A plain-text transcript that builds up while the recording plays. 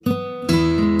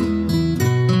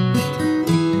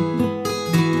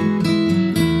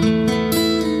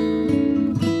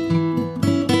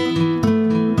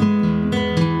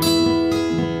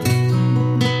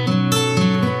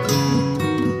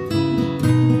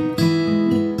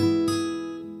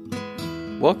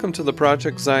Welcome to the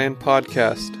Project Zion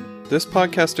podcast. This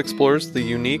podcast explores the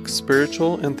unique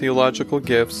spiritual and theological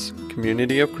gifts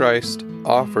Community of Christ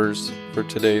offers for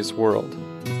today's world.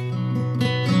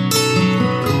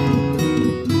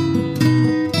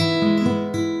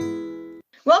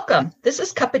 Welcome. This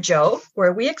is Cup of Joe,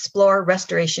 where we explore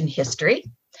restoration history,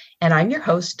 and I'm your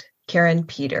host, Karen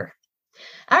Peter.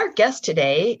 Our guest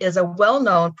today is a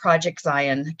well-known Project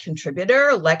Zion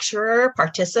contributor, lecturer,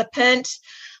 participant,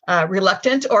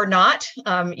 reluctant or not,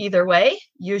 either way,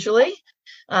 usually,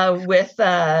 with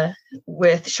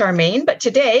Charmaine. But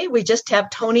today we just have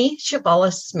Tony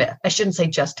Chavalis-Smith. I shouldn't say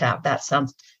just have. That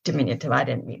sounds diminutive. I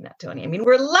didn't mean that, Tony. I mean,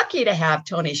 we're lucky to have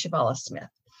Tony Chavalis-Smith.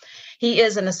 He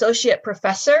is an associate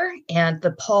professor and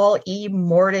the Paul E.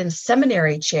 Morden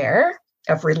Seminary Chair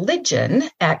of Religion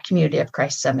at Community of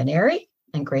Christ Seminary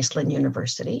and Graceland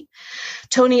University.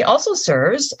 Tony also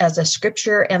serves as a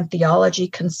scripture and theology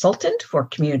consultant for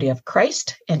Community of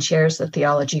Christ and chairs the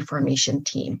theology formation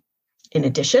team. In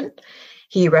addition,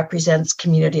 he represents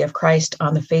Community of Christ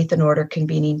on the Faith and Order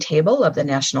convening table of the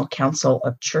National Council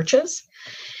of Churches.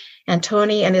 And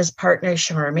Tony and his partner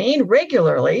Charmaine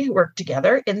regularly work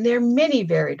together in their many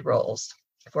varied roles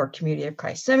for Community of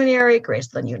Christ Seminary,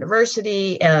 Graceland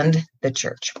University, and the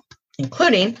church,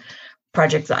 including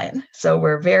Project Zion. So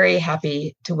we're very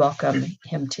happy to welcome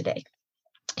him today.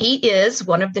 He is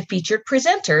one of the featured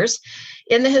presenters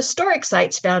in the Historic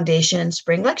Sites Foundation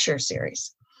Spring Lecture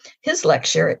Series. His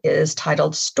lecture is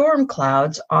titled Storm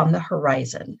Clouds on the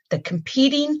Horizon, the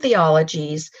Competing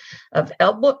Theologies of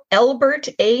Elbert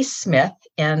A. Smith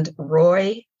and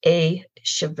Roy A.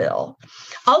 Cheville.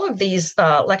 All of these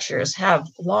lectures have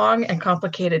long and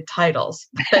complicated titles,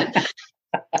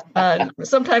 but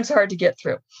sometimes hard to get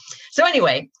through. So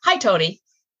anyway, hi, Tony.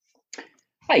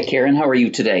 Hi, Karen. How are you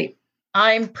today?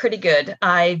 I'm pretty good.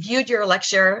 I viewed your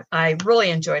lecture. I really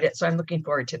enjoyed it, so I'm looking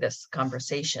forward to this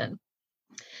conversation.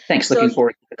 Thanks. Looking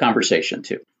forward to the conversation,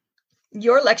 too.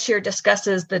 Your lecture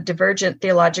discusses the divergent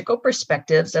theological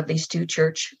perspectives of these two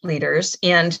church leaders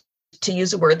and, to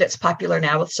use a word that's popular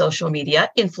now with social media,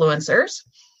 influencers.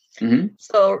 Mm-hmm.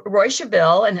 So Roy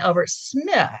Cheville and Elbert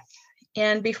Smith.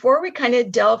 And before we kind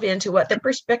of delve into what the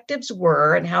perspectives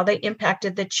were and how they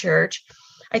impacted the church,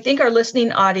 I think our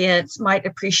listening audience might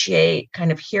appreciate kind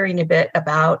of hearing a bit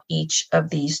about each of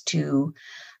these two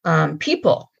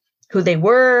people, who they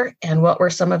were, and what were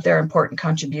some of their important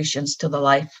contributions to the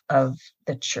life of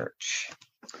the church.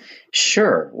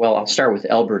 Sure. Well, I'll start with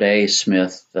Elbert A.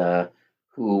 Smith,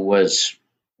 who was,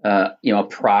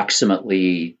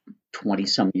 approximately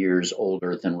 20-some years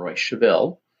older than Roy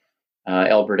Cheville.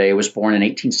 Elbert A. was born in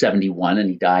 1871, and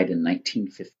he died in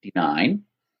 1959.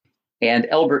 And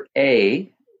Elbert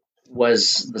A.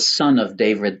 was the son of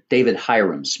David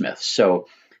Hyrum Smith. So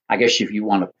I guess if you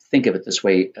want to think of it this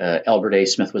way, Elbert A.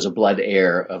 Smith was a blood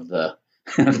heir of the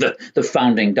the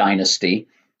founding dynasty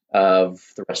of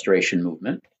the Restoration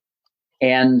Movement.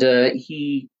 And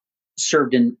he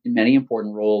served in many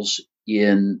important roles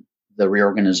in the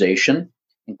reorganization,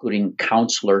 including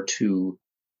counselor to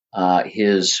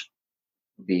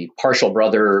the partial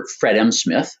brother, Fred M.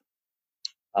 Smith,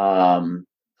 in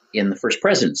the first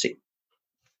presidency.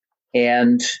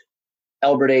 And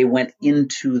Elbert A. went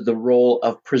into the role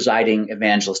of presiding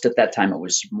evangelist. At that time, it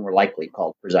was more likely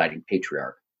called presiding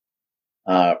patriarch.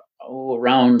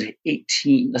 Around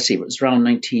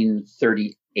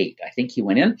 1938, I think he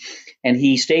went in, and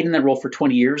he stayed in that role for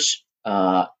 20 years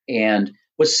and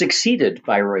was succeeded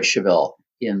by Roy Cheville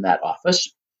in that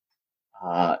office.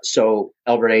 So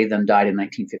Elbert A. then died in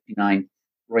 1959.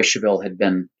 Roy Cheville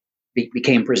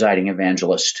became presiding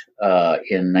evangelist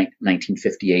in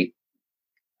 1958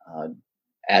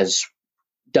 as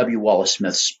W. Wallace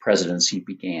Smith's presidency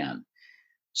began.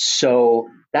 So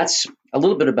that's a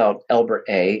little bit about Elbert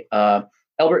A.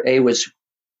 Elbert A. was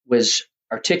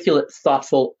articulate,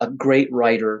 thoughtful, a great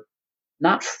writer,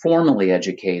 not formally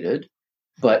educated,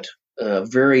 but a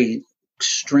very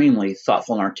extremely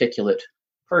thoughtful and articulate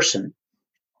person,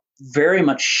 very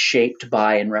much shaped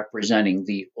by and representing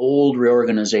the old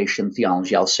reorganization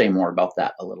theology. I'll say more about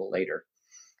that a little later.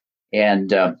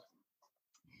 And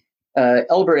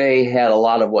Elbert A. had a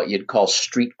lot of what you'd call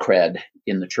street cred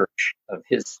in the church of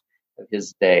his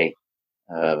day.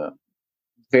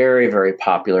 Very, very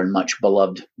popular and much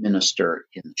beloved minister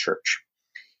in the church.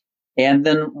 And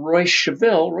then Roy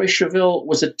Cheville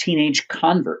was a teenage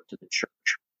convert to the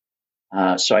church.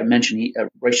 So I mentioned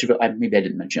Roy Cheville. Maybe I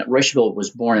didn't mention it. Roy Cheville was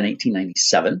born in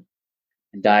 1897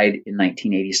 and died in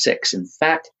 1986. In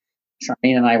fact,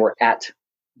 Charmaine and I were at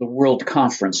the World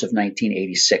Conference of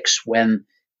 1986 when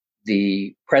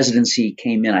the presidency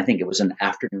came in. I think it was an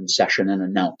afternoon session and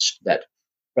announced that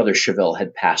Brother Cheville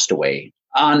had passed away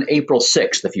on April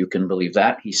 6th, if you can believe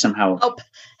that. He somehow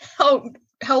how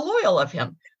loyal of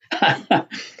him.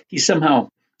 he somehow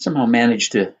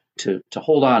managed to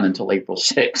hold on until April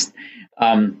 6th.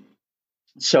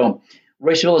 So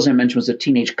Roy Cheville, as I mentioned, was a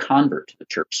teenage convert to the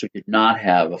church, so he did not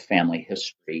have a family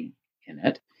history in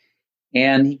it.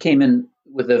 And he came in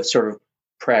with a sort of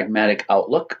pragmatic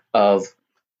outlook of,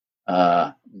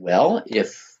 well,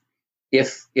 if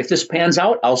this pans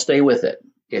out, I'll stay with it.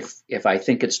 If I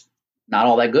think it's not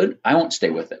all that good, I won't stay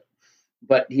with it.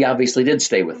 But he obviously did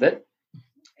stay with it.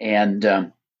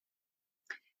 And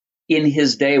in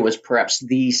his day was perhaps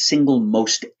the single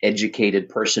most educated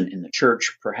person in the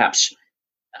church, perhaps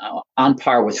on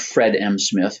par with Fred M.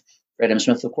 Smith. Fred M.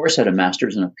 Smith, of course, had a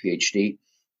master's and a PhD.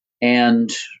 And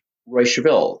Roy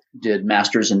Cheville did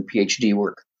master's and PhD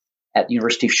work at the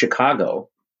University of Chicago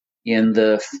in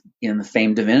the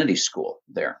famed divinity school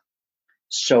there.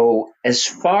 So as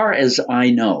far as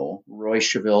I know, Roy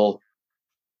Cheville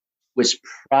was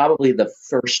probably the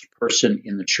first person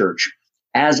in the church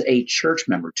as a church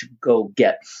member to go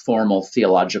get formal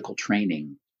theological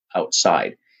training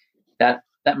outside. That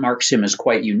marks him as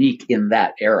quite unique in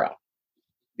that era,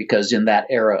 because in that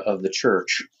era of the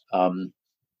church,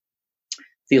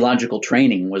 theological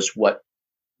training was what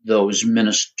those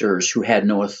ministers who had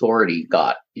no authority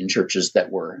got in churches that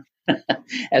were,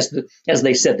 as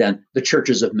they said then, the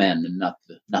churches of men and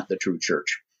not the true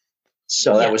church.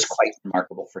 So that was quite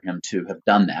remarkable for him to have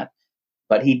done that.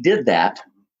 But he did that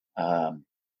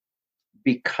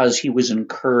because he was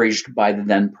encouraged by the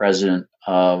then president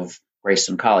of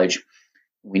Graceland College.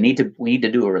 We need to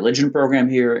do a religion program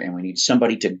here, and we need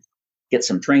somebody to get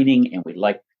some training, and we'd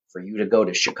like for you to go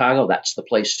to Chicago. That's the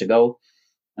place to go.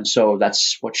 And so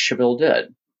that's what Cheville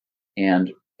did.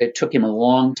 And it took him a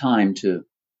long time to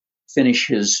finish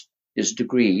his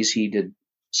degrees. He did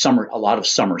a lot of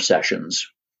summer sessions,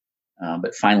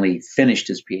 but finally finished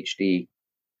his PhD.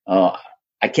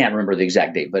 I can't remember the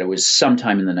exact date, but it was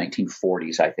sometime in the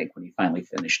 1940s, I think, when he finally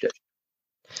finished it.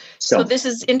 So this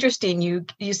is interesting.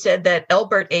 You said that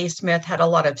Elbert A. Smith had a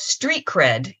lot of street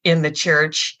cred in the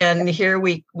church, and here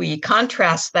we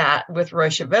contrast that with Roy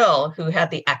Cheville, who had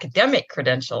the academic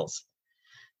credentials.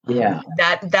 Yeah,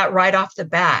 that right off the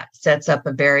bat sets up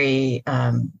a very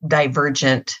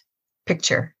divergent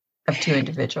picture of two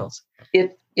individuals.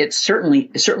 It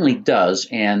certainly does,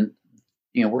 and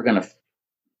we're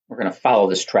gonna follow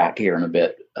this track here in a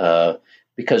bit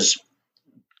because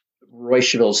Roy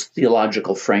Cheville's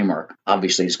theological framework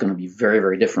obviously is going to be very,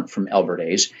 very different from Elbert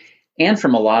A.'s and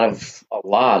from a lot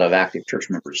of active church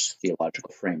members'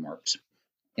 theological frameworks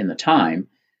in the time.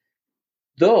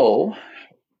 Though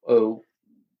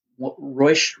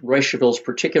Roy Cheville's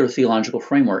particular theological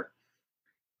framework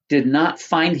did not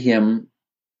find him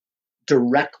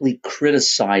directly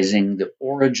criticizing the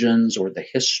origins or the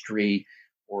history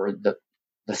or the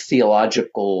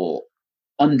theological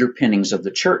underpinnings of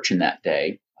the church in that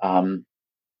day.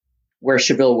 Where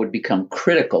Cheville would become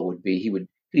critical he'd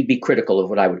be critical of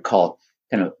what I would call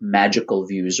kind of magical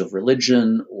views of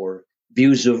religion or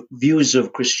views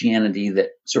of Christianity that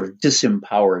sort of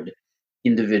disempowered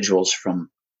individuals from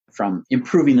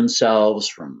improving themselves,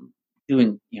 from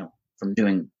doing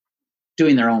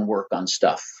their own work on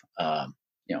stuff.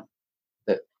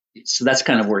 So that's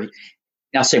kind of where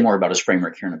I'll say more about his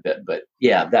framework here in a bit, but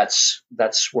yeah, that's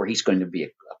where he's going to be a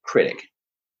critic.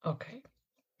 Okay.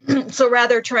 So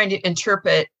rather trying to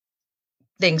interpret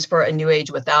things for a new age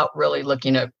without really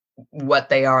looking at what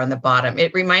they are on the bottom.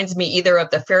 It reminds me either of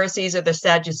the Pharisees or the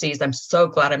Sadducees. I'm so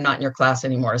glad I'm not in your class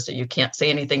anymore, so you can't say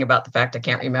anything about the fact I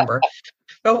can't remember.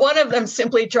 But one of them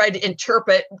simply tried to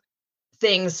interpret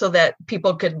things so that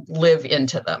people could live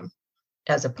into them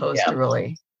as opposed to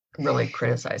really, really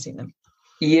criticizing them.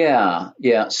 Yeah.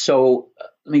 So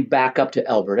let me back up to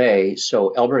Elbert A. So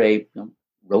Elbert A.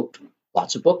 wrote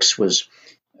lots of books, was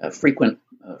a frequent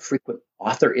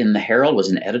author in the Herald,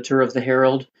 was an editor of the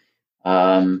Herald,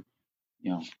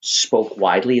 spoke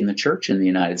widely in the church in the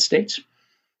United States.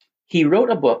 He wrote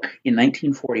a book in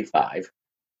 1945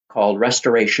 called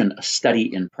Restoration, A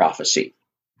Study in Prophecy.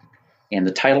 And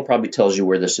the title probably tells you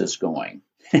where this is going.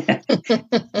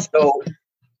 So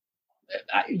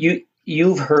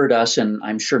you've heard us, and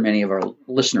I'm sure many of our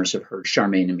listeners have heard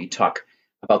Charmaine and me talk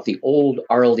about the old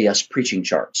RLDS preaching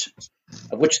charts,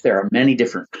 of which there are many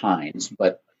different kinds,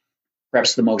 but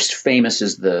perhaps the most famous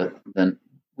is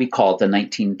we call it the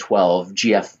 1912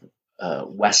 G.F.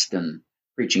 Weston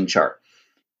preaching chart,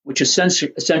 which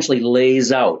essentially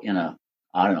lays out in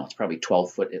it's probably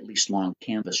 12-foot at least long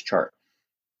canvas chart,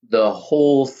 the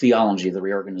whole theology of the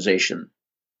reorganization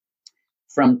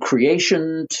from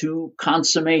creation to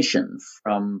consummation,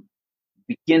 from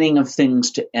beginning of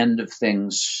things to end of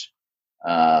things.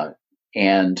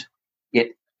 And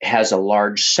it has a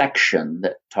large section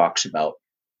that talks about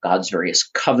God's various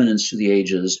covenants through the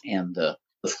ages and the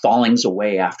fallings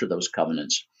away after those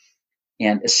covenants.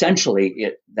 And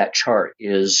essentially, that chart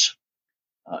is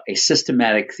a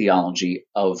systematic theology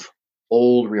of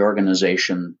old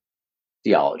reorganization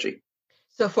theology.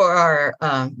 So for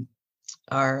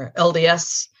our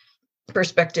LDS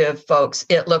perspective, folks,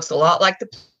 it looks a lot like the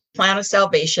Plan of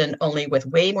Salvation, only with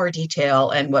way more detail.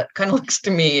 And what kind of looks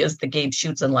to me is the game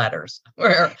Chutes and Ladders,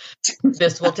 where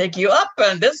this will take you up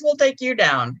and this will take you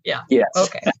down. Yeah. Yes.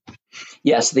 Okay.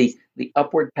 Yes. The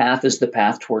upward path is the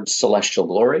path towards celestial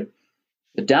glory.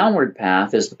 The downward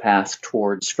path is the path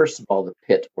towards, first of all, the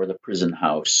pit or the prison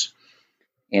house.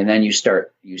 And then you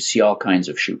see all kinds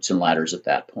of chutes and ladders at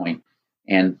that point.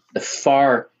 And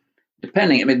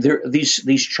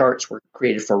these charts were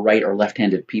created for right or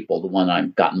left-handed people. The one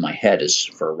I've got in my head is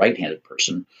for a right-handed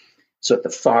person. So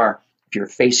if you're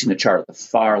facing the chart, at the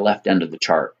far left end of the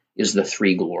chart is the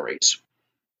three glories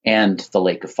and the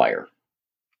lake of fire.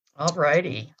 All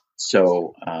righty.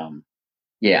 So,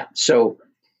 So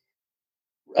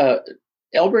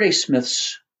Elbert A.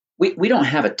 Smith's, we don't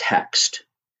have a text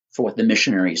for what the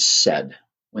missionaries said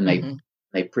when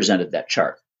they presented that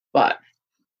chart, but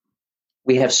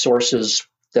we have sources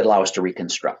that allow us to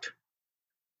reconstruct.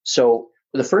 So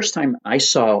the first time I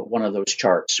saw one of those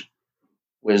charts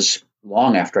was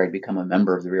long after I'd become a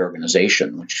member of the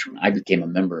reorganization, which I became a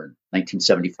member in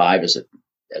 1975 as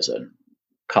a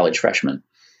college freshman.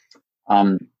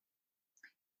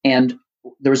 And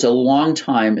there was a long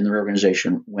time in the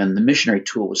reorganization when the missionary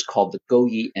tool was called the Go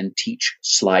Ye and Teach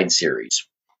slide series.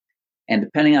 And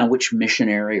depending on which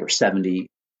missionary or 70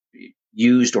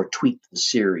 used or tweaked the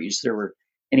series, there were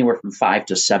anywhere from 5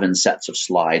 to 7 sets of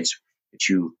slides that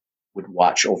you would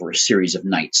watch over a series of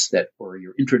nights that were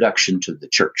your introduction to the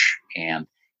church. And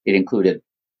it included,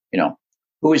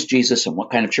 who is Jesus and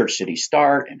what kind of church did he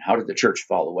start and how did the church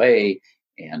fall away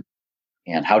and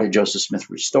how did Joseph Smith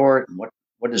restore it and what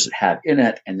does it have in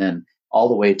it? And then all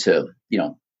the way to,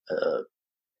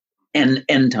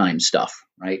 end time stuff,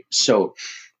 right? So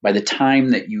by the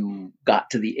time that you got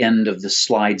to the end of the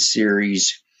slide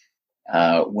series,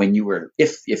 when you were,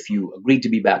 if you agreed to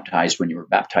be baptized, when you were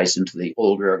baptized into the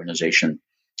old reorganization,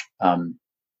 you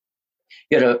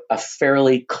had a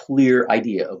fairly clear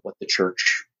idea of what the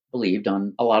church believed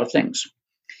on a lot of things.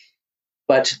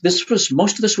 But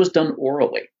most of this was done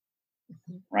orally,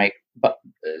 right? But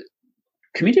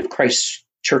Community of Christ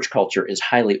church culture is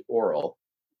highly oral,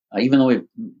 even though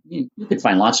you can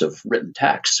find lots of written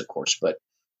texts, of course, but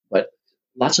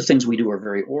lots of things we do are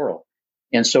very oral.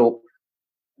 And so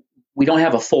we don't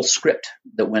have a full script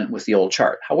that went with the old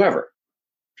chart. However,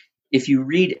 if you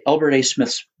read Elbert A.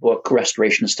 Smith's book,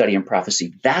 Restoration, Study, and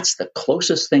Prophecy, that's the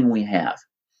closest thing we have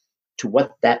to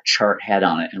what that chart had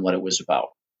on it and what it was about.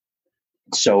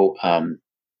 So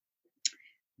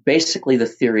basically, the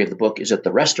theory of the book is that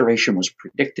the restoration was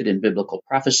predicted in biblical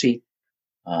prophecy.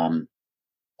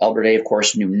 Elbert A., of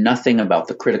course, knew nothing about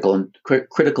the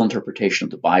critical interpretation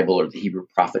of the Bible or the Hebrew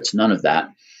prophets, none of that.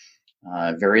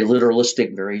 Very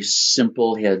literalistic, very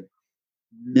simple. He had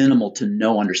minimal to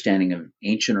no understanding of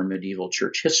ancient or medieval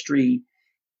church history.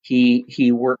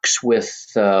 He works with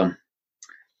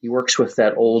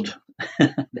that old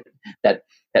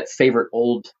that favorite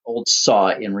old saw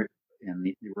in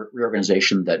the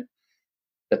reorganization that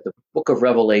the book of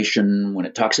Revelation, when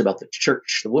it talks about the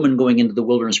church, the woman going into the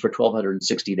wilderness for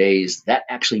 1,260 days, that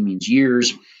actually means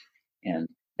years. And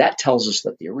that tells us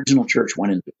that the original church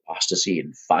went into apostasy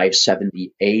in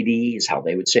 570 AD, is how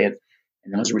they would say it,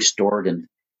 and then was restored in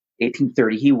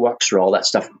 1830. He walks through all that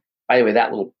stuff. By the way,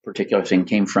 that little particular thing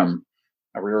came from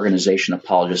a reorganization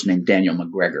apologist named Daniel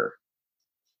McGregor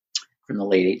from the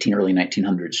late early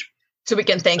 1900s. So we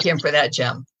can thank him for that,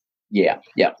 Jim. Yeah.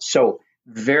 So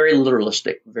very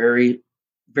literalistic, very,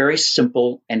 very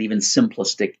simple, and even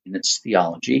simplistic in its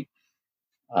theology.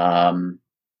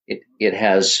 It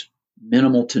has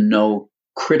minimal to no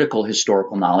critical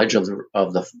historical knowledge of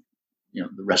the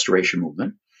Restoration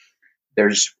movement.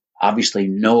 There's obviously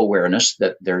no awareness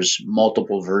that there's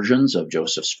multiple versions of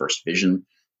Joseph's first vision.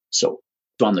 So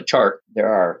on the chart,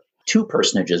 there are 2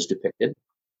 personages depicted,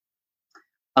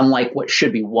 unlike what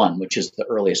should be one, which is the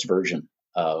earliest version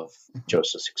of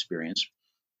Joseph's experience.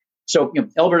 So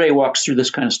Elbert A. walks through this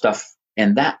kind of stuff,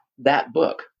 and that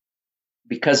book,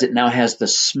 because it now has the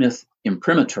Smith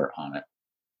imprimatur on it,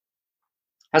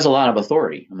 has a lot of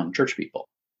authority among church people.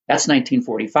 That's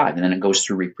 1945, and then it goes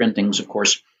through reprintings, of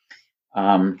course.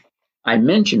 I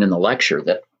mentioned in the lecture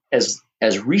that as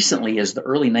as recently as the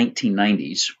early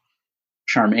 1990s,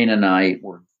 Charmaine and I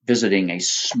were visiting a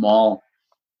small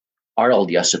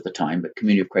RLDS at the time, but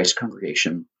Community of Christ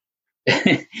congregation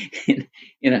in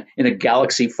a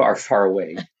galaxy far, far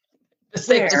away. The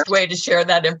safest way to share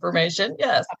that information,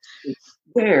 yes.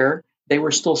 Where they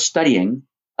were still studying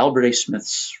Albert A.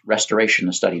 Smith's Restoration,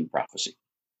 a Study in Prophecy.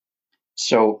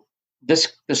 So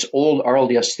this old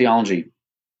RLDS theology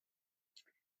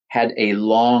had a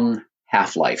long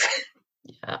half-life.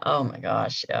 Yeah. Oh my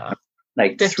gosh, yeah.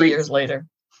 Like 50 years later.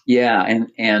 Yeah,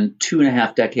 and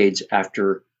 2.5 decades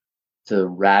after the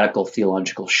radical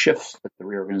theological shifts that the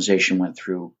reorganization went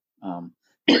through,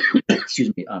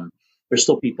 excuse me, there's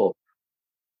still people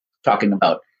talking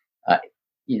about,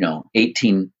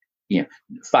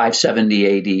 570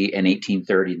 AD and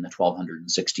 1830 and the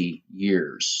 1260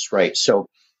 years, right? So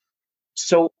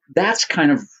that's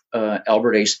kind of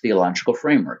Albert A's theological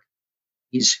framework.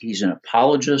 He's an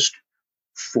apologist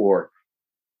for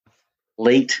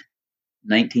late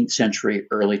 19th century,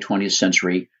 early 20th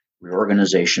century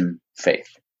reorganization faith.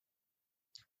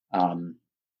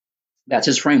 That's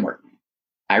his framework.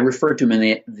 I refer to him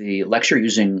in the lecture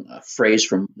using a phrase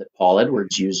that Paul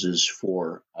Edwards uses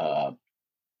for the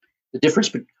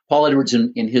difference. Paul Edwards,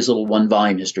 in his little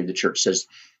one-volume history of the church, says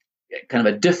kind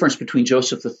of a difference between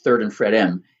Joseph III and Fred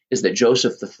M. is that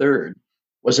Joseph III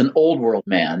was an old world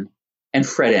man and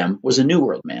Fred M. was a new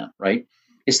world man, right?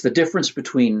 It's the difference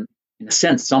between, in a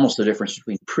sense, it's almost the difference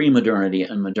between pre-modernity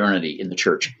and modernity in the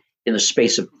church in the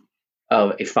space of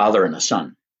a father and a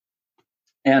son.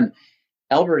 And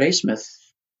Albert A. Smith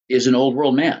is an old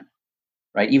world man,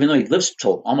 right? Even though he lives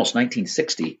till almost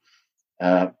 1960,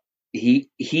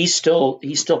 he still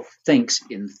thinks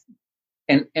in,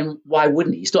 and why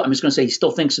wouldn't he? I'm just going to say he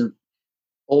still thinks in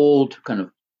old kind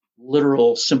of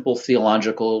literal, simple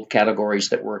theological categories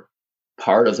that were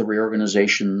part of the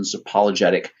reorganization's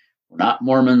apologetic. We're not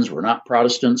Mormons, we're not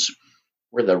Protestants,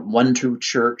 we're the one true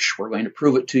church, we're going to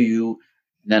prove it to you.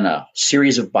 And then a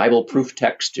series of Bible proof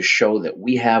texts to show that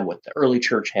we have what the early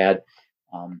church had.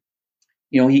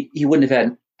 He wouldn't have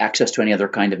had access to any other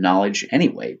kind of knowledge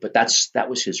anyway, but that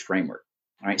was his framework.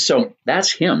 All right, so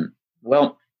that's him.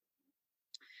 Well,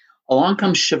 along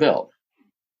comes Chevelle.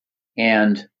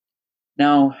 And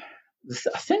now the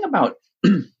thing about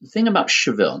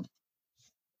Chevelle,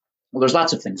 well, there's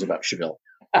lots of things about Chevelle.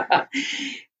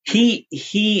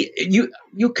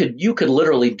 You could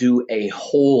literally do a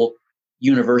whole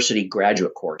university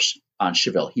graduate course on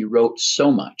Chevelle. He wrote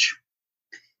so much,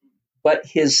 but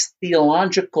his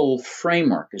theological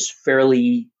framework is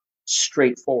fairly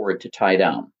straightforward to tie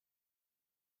down.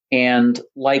 And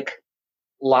like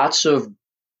lots of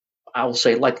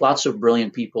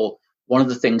brilliant people, one of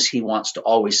the things he wants to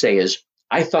always say is,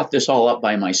 I thought this all up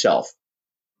by myself.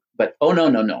 But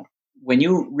no. When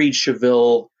you read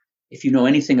Chevelle, if you know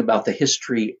anything about the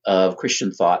history of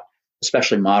Christian thought,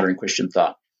 especially modern Christian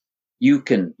thought, you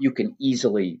can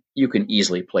easily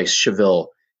place Chevelle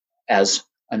as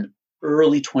an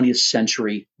early 20th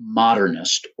century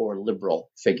modernist or liberal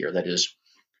figure. That is,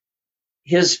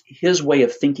 his way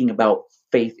of thinking about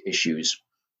faith issues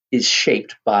is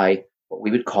shaped by what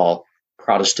we would call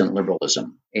Protestant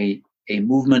liberalism, a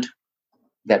movement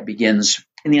that begins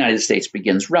in the United States,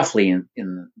 begins roughly in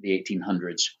the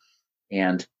 1800s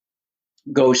and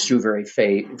goes through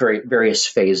various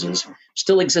phases,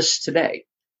 still exists today.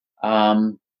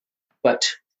 But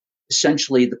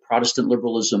essentially the Protestant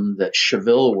liberalism that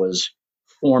Chevelle was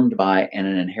formed by and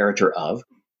an inheritor of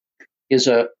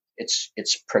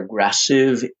it's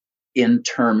progressive in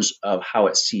terms of how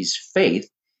it sees faith.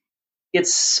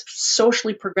 It's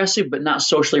socially progressive, but not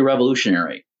socially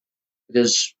revolutionary.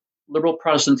 Because liberal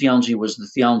Protestant theology was the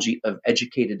theology of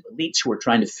educated elites who were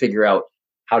trying to figure out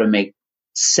how to make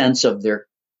sense of their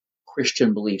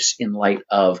Christian beliefs in light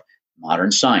of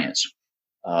modern science,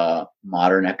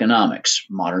 modern economics,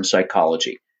 modern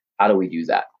psychology. How do we do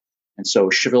that? And so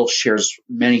Chevelle shares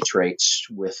many traits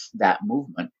with that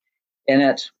movement.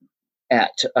 And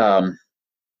at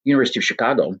University of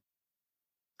Chicago,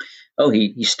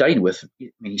 he studied with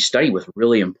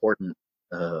really important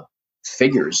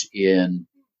figures in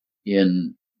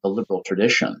the liberal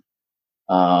tradition.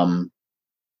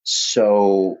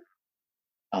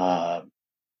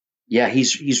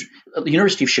 He's the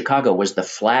University of Chicago was the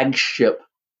flagship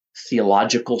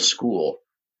theological school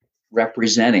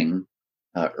representing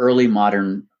early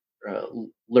modern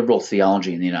liberal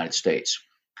theology in the United States.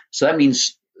 So that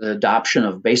means the adoption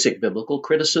of basic biblical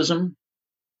criticism,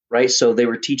 right? So they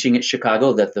were teaching at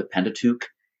Chicago that the Pentateuch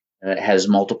has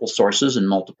multiple sources and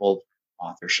multiple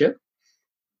authorship.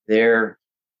 They're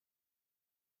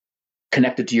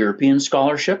connected to European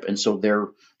scholarship, and so they're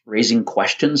raising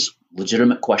questions,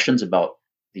 legitimate questions about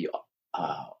the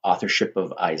authorship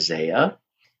of Isaiah.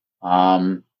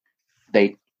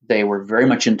 They were very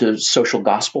much into social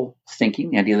gospel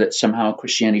thinking, the idea that somehow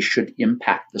Christianity should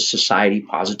impact the society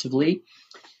positively.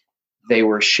 They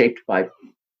were shaped by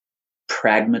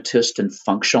pragmatist and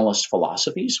functionalist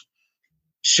philosophies.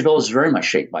 Chevelle is very much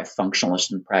shaped by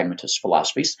functionalist and pragmatist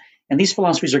philosophies. And these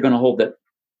philosophies are going to hold that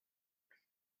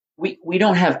we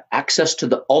don't have access to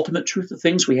the ultimate truth of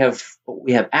things. What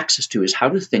we have access to is how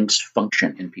do things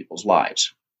function in people's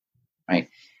lives, right?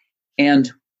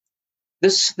 And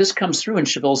this comes through in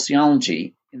Chevelle's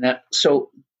theology in that, so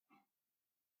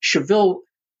Chevelle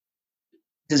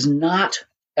does not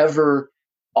ever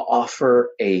offer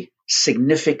a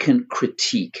significant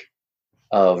critique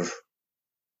of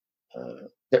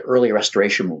the early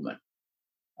Restoration movement.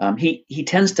 He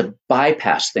tends to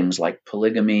bypass things like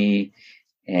polygamy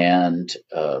and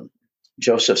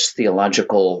Joseph's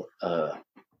theological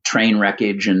train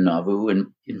wreckage in Nauvoo,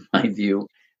 in my view.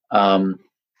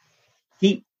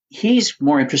 He's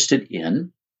more interested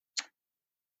in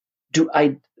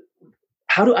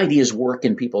how do ideas work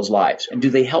in people's lives, and do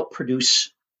they help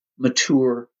produce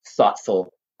mature,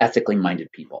 thoughtful, ethically minded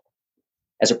people?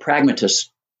 As a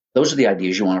pragmatist, those are the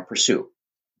ideas you want to pursue.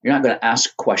 You're not going to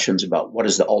ask questions about what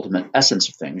is the ultimate essence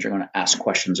of things. You're going to ask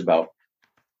questions about,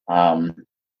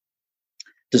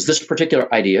 does this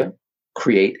particular idea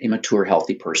create a mature,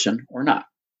 healthy person or not?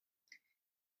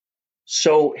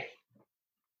 So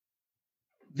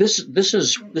this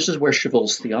is where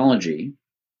Chevelle's theology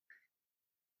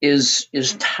is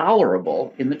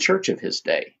tolerable in the church of his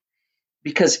day,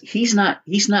 because he's not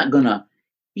gonna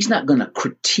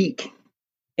critique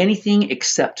anything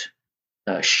except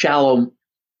shallow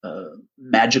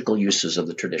magical uses of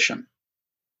the tradition,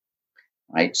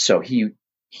 right? So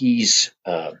he's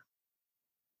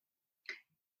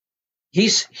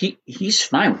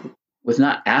fine with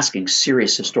not asking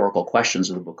serious historical questions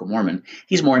of the Book of Mormon.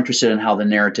 He's more interested in how the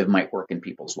narrative might work in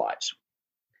people's lives.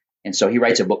 And so he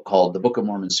writes a book called The Book of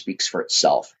Mormon Speaks for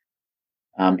Itself,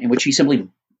 in which he simply,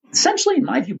 essentially, in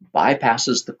my view,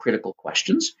 bypasses the critical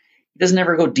questions. He doesn't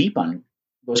ever go deep on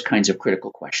those kinds of critical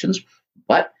questions,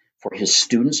 but for his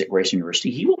students at Grace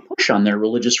University, he will push on their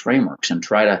religious frameworks and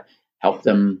try to help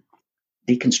them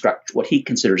deconstruct what he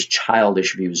considers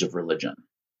childish views of religion,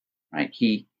 right?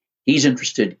 He's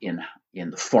interested in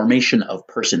the formation of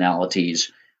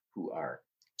personalities who are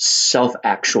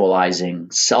self-actualizing,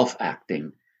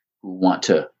 self-acting, who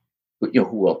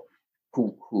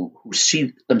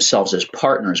see themselves as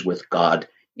partners with God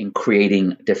in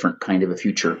creating a different kind of a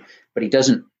future. But he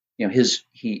doesn't,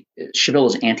 Chevelle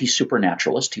is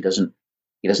anti-supernaturalist. He doesn't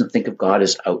think of God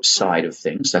as outside of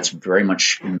things. That's very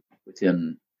much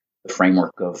within the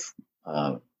framework of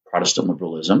Protestant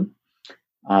liberalism.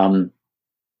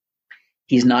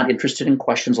 He's not interested in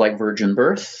questions like virgin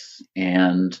birth,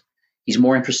 and he's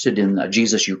more interested in a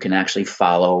Jesus you can actually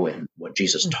follow and what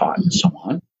Jesus taught and so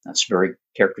on. That's very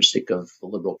characteristic of the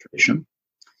liberal tradition.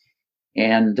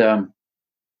 And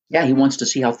he wants to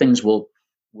see how things will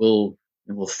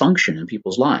function in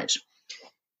people's lives.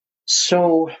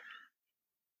 So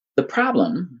the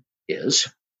problem is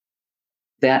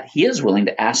that he is willing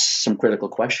to ask some critical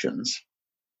questions,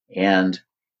 and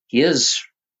he is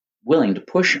willing to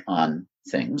push on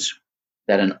things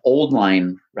that an old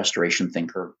line Restoration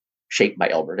thinker shaped by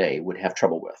Albert A. would have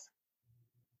trouble with.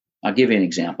 I'll give you an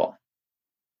example.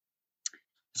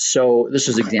 So this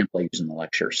is an example I use in the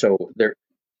lecture. So there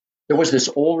was this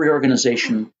old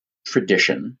reorganization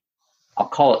tradition. I'll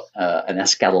call it an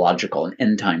eschatological, an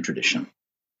end-time tradition,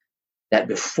 that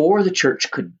before the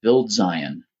church could build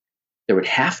Zion, there would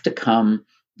have to come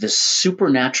this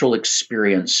supernatural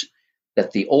experience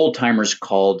that the old-timers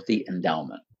called the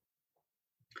endowment.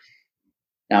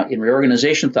 Now, in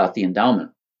reorganization thought, the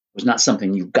endowment was not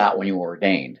something you got when you were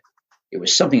ordained. It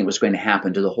was something that was going to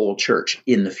happen to the whole church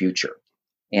in the future.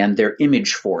 And their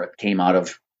image for it came out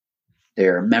of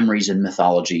their memories and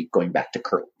mythology going back to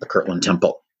the Kirtland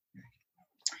Temple.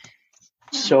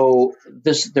 So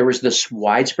there was this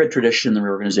widespread tradition in the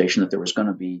reorganization that there was going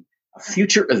to be a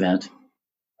future event,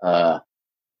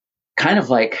 kind of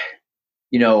like,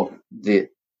 the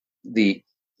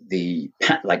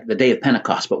like the day of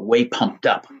Pentecost, but way pumped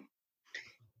up.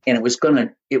 And it was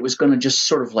gonna just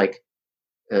sort of like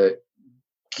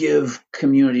give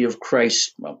Community of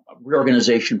Christ,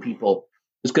 reorganization people,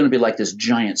 it was going to be like this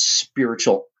giant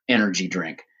spiritual energy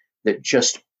drink that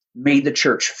just made the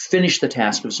church finish the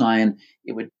task of Zion.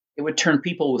 It would turn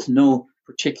people with no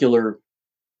particular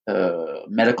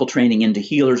medical training into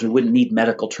healers. We wouldn't need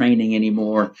medical training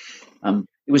anymore.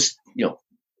 It was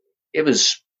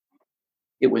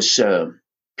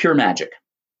pure magic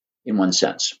in one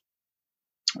sense,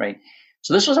 right?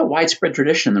 So this was a widespread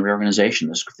tradition in the reorganization,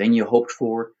 this thing you hoped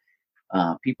for.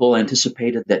 People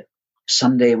anticipated that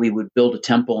someday we would build a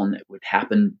temple and it would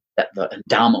happen, that the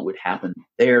endowment would happen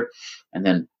there. And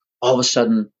then all of a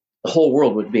sudden, the whole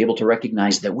world would be able to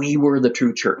recognize that we were the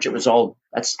true church.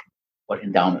 That's what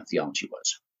endowment theology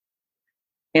was.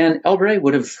 And Albert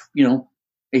would have,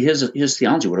 his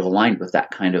theology would have aligned with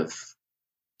that kind of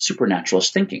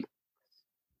supernaturalist thinking.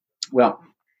 Well,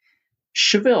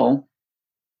 Cheville,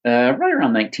 right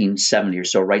around 1970 or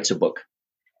so, writes a book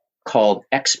called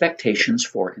Expectations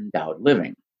for Endowed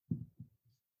Living.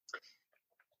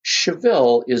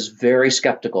 Cheville is very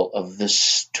skeptical of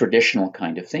this traditional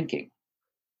kind of thinking.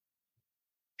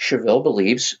 Cheville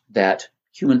believes that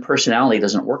human personality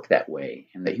doesn't work that way,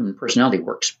 and that human personality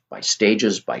works by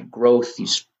stages, by growth.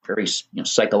 He's very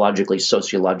psychologically,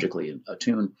 sociologically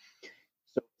attuned.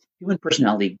 So human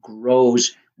personality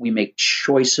grows. We make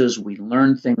choices. We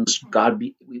learn things.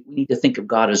 We need to think of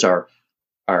God as our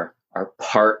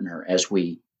partner as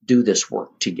we do this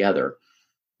work together.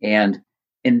 And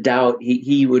endowed,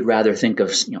 he would rather think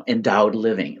of endowed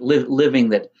living, living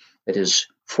that is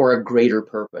for a greater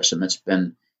purpose, and that's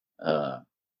been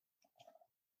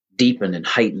deepened and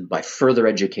heightened by further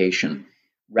education,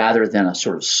 rather than a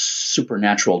sort of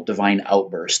supernatural divine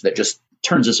outburst that just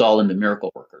turns us all into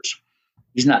miracle workers.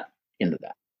 He's not into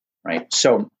that, right?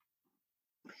 So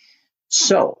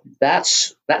that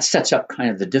sets up kind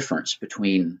of the difference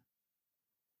between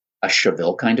a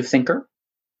Cheville kind of thinker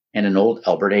and an old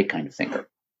Albert A kind of thinker.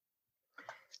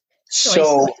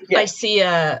 So I see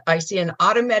an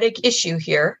automatic issue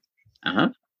here. Uh-huh.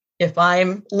 If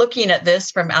I'm looking at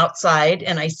this from outside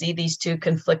and I see these two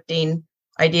conflicting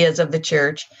ideas of the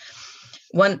church,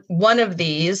 one of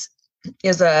these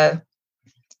is a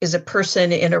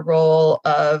person in a role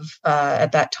of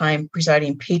at that time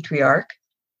presiding patriarch,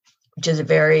 which is a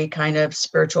very kind of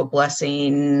spiritual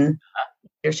blessing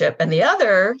leadership, and the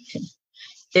other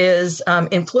is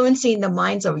influencing the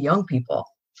minds of young people.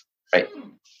 Right.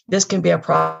 This can be a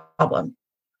problem.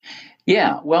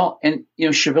 Yeah, well, and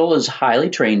Cheville is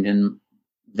highly trained in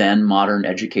then modern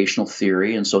educational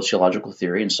theory and sociological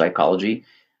theory and psychology.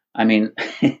 I mean,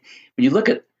 when you look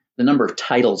at the number of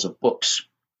titles of books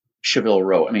Cheville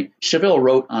wrote, Cheville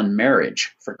wrote on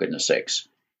marriage, for goodness sakes,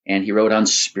 and he wrote on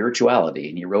spirituality,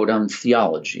 and he wrote on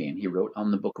theology, and he wrote on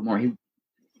the Book of Mormon.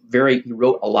 He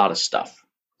wrote a lot of stuff,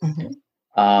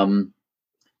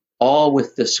 all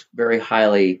with this very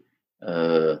highly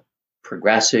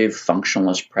progressive,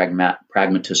 functionalist,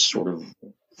 pragmatist sort of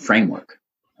framework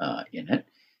in it.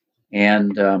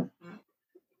 And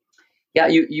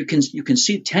you can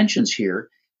see tensions here,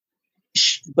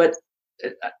 but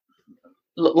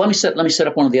let me set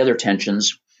up one of the other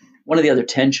tensions. One of the other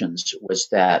tensions was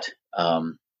that,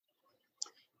 and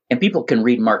people can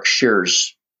read Mark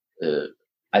Shearer's.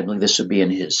 I believe this would be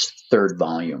in his third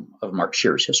volume of Mark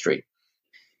Shearer's history.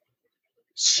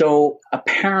 So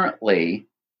apparently,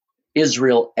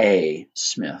 Israel A.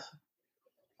 Smith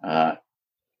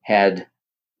had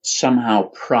somehow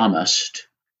promised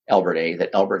Albert A.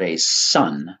 that Albert A.'s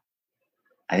son,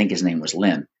 I think his name was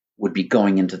Lynn, would be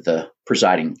going into the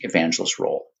presiding evangelist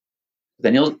role.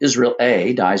 Then Israel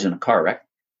A. dies in a car wreck.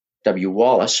 W.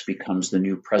 Wallace becomes the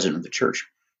new president of the church.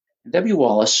 And W.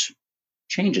 Wallace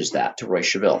changes that to Roy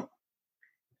Cheville.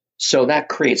 So that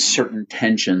creates certain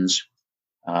tensions.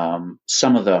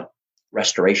 Some of the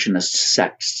restorationist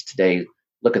sects today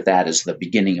look at that as the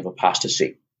beginning of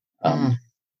apostasy,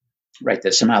 right?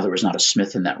 That somehow there was not a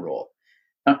Smith in that role.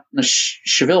 Now,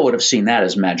 Cheville would have seen that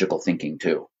as magical thinking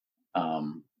too,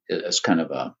 as kind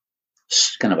of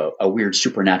a weird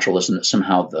supernaturalism that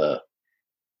somehow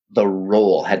the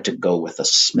role had to go with a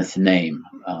Smith name.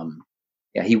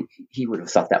 He would have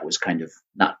thought that was kind of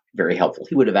not very helpful.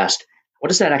 He would have asked, "What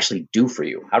does that actually do for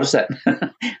you? How does that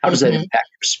that impact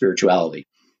your spirituality?"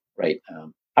 Right?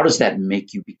 How does that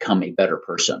make you become a better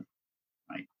person?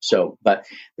 Right. So, but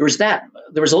there was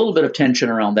a little bit of tension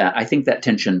around that. I think that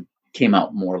tension came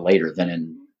out more later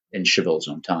than in Cheville's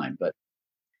own time. But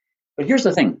here's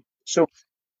the thing. So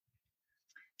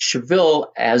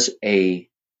Cheville, as a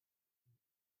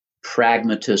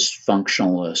pragmatist,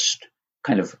 functionalist,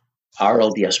 kind of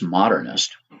RLDS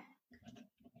modernist,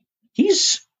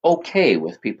 he's okay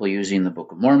with people using the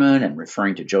Book of Mormon and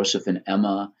referring to Joseph and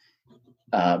Emma,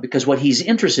 because what he's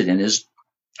interested in is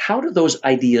how do those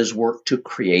ideas work to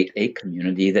create a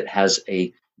community that has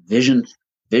a vision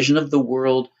of the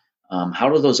world? How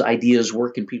do those ideas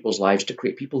work in people's lives to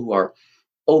create people who are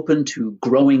open to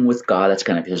growing with God? That's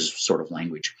kind of his sort of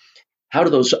language. How do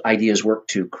those ideas work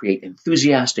to create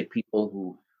enthusiastic people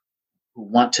who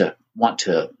want to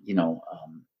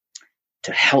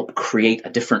to help create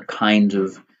a different kind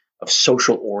of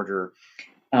social order.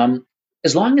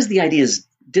 As long as the ideas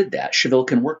did that, Schiaville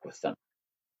can work with them.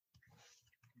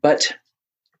 But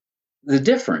the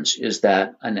difference is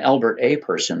that an Albert A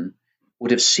person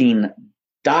would have seen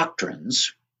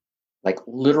doctrines like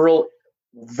literal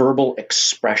verbal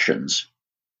expressions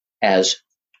as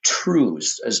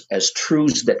truths, as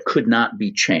truths that could not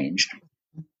be changed.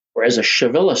 Whereas a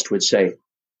Schiavillist would say,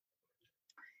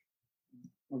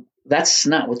 that's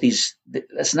not what these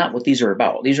are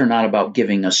about. These are not about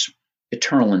giving us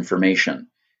eternal information.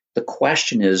 The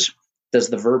question is, does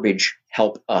the verbiage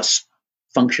help us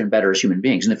function better as human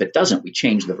beings? And if it doesn't, we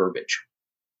change the verbiage.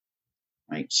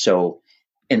 Right? So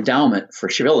endowment for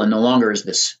Schiaville no longer is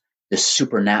this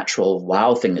supernatural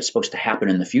wow thing that's supposed to happen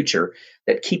in the future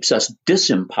that keeps us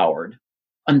disempowered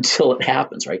until it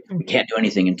happens, right? We can't do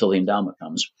anything until the endowment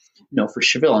comes. No, for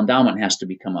Schiaville, endowment has to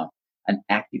become an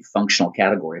active functional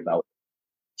category about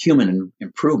human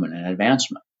improvement and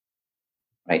advancement,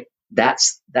 right?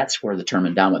 That's where the term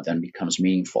endowment then becomes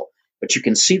meaningful. But you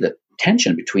can see the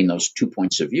tension between those 2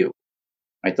 points of view,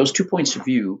 right? Those 2 points of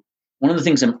view, one of the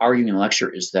things I'm arguing in the lecture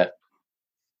is that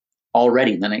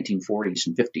already in the 1940s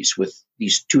and 50s, with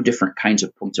these 2 different kinds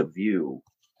of points of view,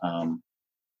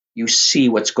 you see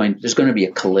there's going to be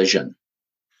a collision,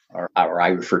 or I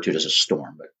refer to it as a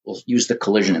storm, but we'll use the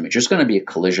collision image. There's going to be a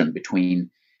collision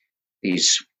between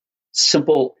these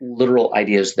simple, literal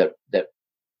ideas that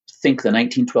think the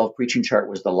 1912 preaching chart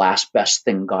was the last best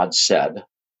thing God said,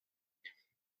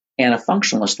 and a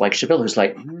functionalist like Schiaville who's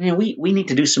like, we need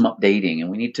to do some updating, and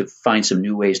we need to find some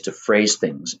new ways to phrase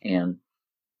things, and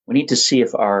we need to see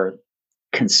if our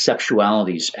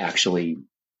conceptualities actually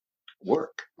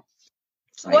work.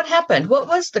 Right? What happened? What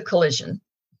was the collision?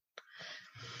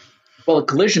 Well, a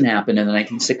collision happened in the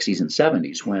 1960s and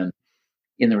 70s when,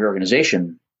 in the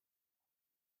reorganization,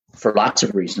 for lots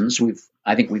of reasons,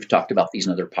 I think we've talked about these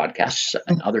in other podcasts,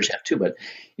 and others have too. But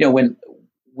when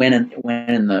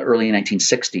in the early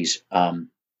 1960s,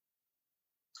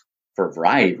 for a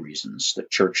variety of reasons, the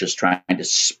church is trying to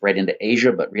spread into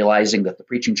Asia, but realizing that the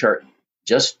preaching chart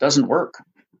just doesn't work.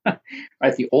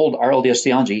 Right? The old RLDS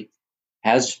theology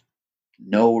has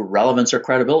no relevance or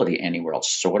credibility anywhere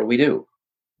else. So what do?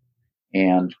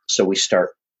 And so we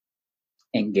start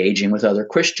engaging with other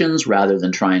Christians rather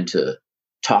than trying to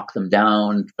talk them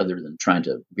down, rather than trying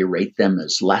to berate them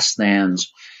as less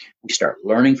thans. We start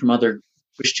learning from other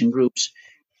Christian groups.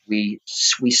 We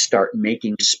start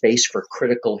making space for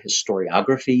critical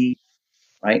historiography,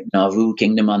 right? Nauvoo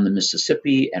Kingdom on the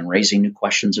Mississippi, and raising new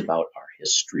questions about our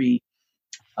history.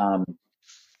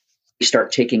 We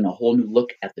start taking a whole new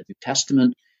look at the New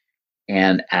Testament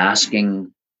and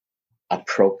asking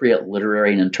appropriate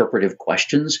literary and interpretive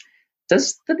questions.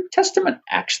 Does the New Testament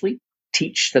actually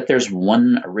teach that there's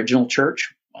one original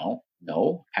church? Well,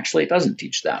 no, actually it doesn't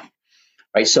teach that,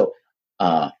 right? So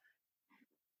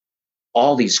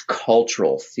all these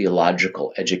cultural,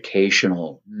 theological,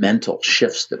 educational, mental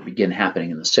shifts that begin happening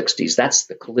in the 60s, that's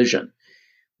the collision.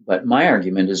 But my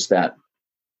argument is that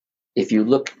if you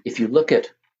look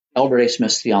at Albert A.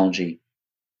 Smith's theology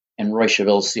and Roy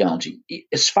Schiaville's theology,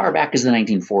 as far back as the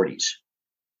 1940s,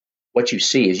 what you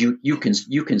see is you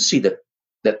can see that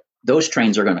those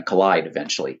trains are going to collide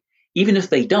eventually, even if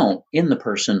they don't in the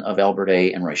person of Albert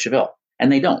A. and Roy Schiaville,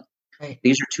 and they don't. Right.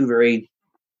 These are 2 very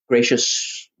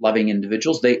gracious, loving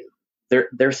individuals. Their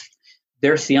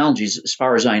theologies, as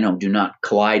far as I know, do not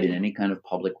collide in any kind of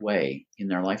public way in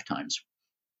their lifetimes.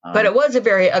 But it was a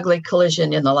very ugly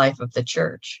collision in the life of the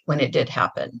church when it did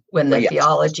happen, when the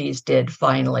theologies did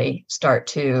finally start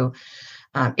to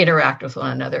interact with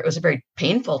one another. It was a very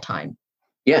painful time.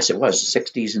 Yes, it was, the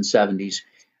 60s and 70s.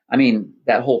 I mean,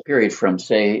 that whole period from,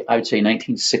 I would say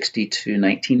 1960 to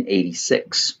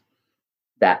 1986,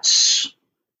 that's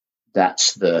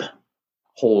the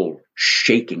whole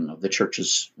shaking of the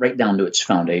churches right down to its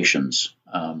foundations.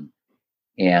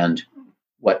 And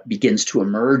what begins to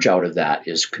emerge out of that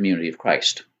is Community of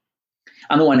Christ.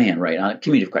 On the one hand, right,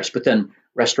 Community of Christ, but then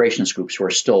restorationist groups who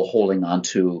are still holding on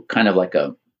to kind of like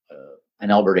an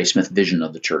Albert A. Smith vision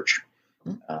of the church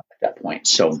at that point.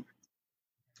 So,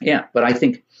 yeah, but I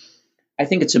think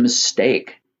it's a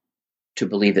mistake to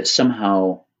believe that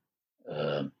somehow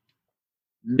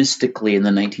mystically in the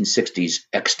 1960s,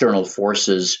 external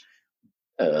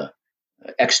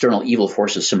evil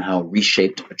forces somehow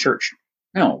reshaped a church.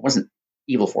 No, it wasn't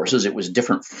evil forces. It was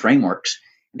different frameworks.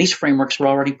 And these frameworks were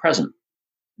already present.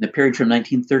 In the period from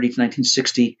 1930 to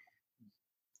 1960,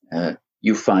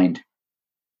 you find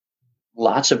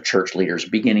lots of church leaders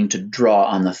beginning to draw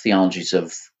on the theologies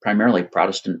of primarily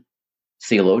Protestant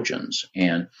theologians,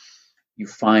 and you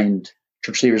find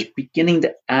church leaders beginning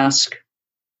to ask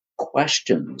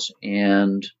questions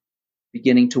and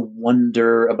beginning to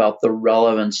wonder about the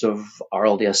relevance of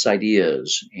RLDS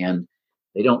ideas, and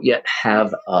they don't yet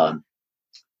have a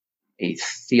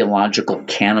theological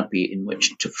canopy in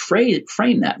which to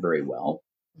frame that very well,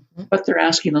 but they're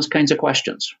asking those kinds of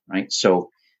questions, right? So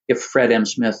if Fred M.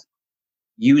 Smith,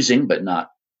 using but not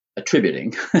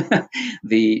attributing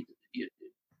the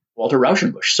Walter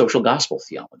Rauschenbusch social gospel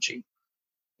theology,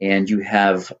 and you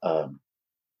have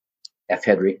F.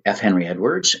 Henry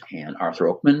Edwards and Arthur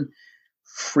Oakman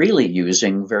freely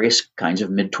using various kinds of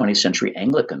mid-20th century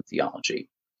Anglican theology.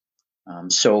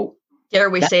 So dare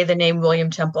we say the name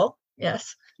William Temple?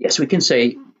 Yes. Yes, we can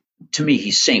say, to me,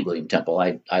 he's Saint William Temple.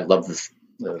 I love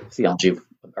the theology of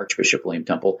Archbishop William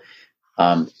Temple.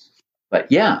 But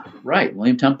yeah, right,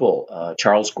 William Temple,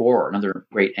 Charles Gore, another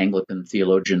great Anglican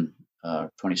theologian,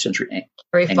 20th century.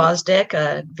 Harry Fosdick,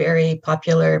 a very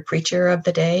popular preacher of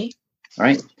the day.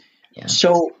 Right. Yeah.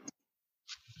 So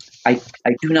I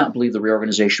do not believe the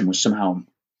reorganization was somehow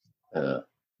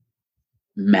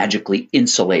magically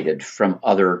insulated from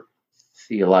other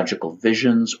theological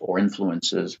visions or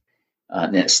influences,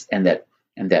 and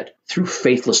that through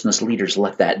faithlessness leaders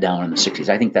let that down in the 60s.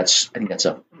 I think that's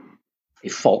a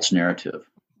false narrative.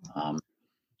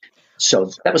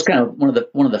 So that was kind of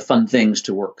one of the fun things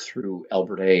to work through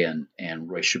Albert A. and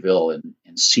Roy Cheville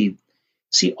and see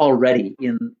already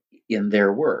in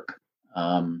their work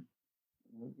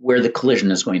where the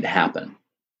collision is going to happen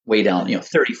way down,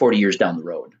 30, 40 years down the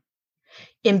road.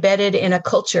 Embedded in a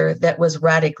culture that was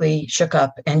radically shook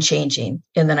up and changing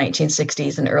in the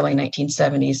 1960s and early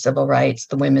 1970s, civil rights,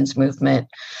 the women's movement,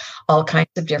 all kinds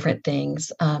of different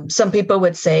things. Some people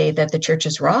would say that the church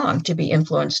is wrong to be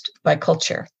influenced by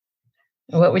culture.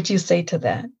 What would you say to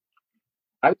that?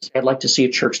 I would say I'd like to see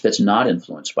a church that's not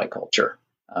influenced by culture.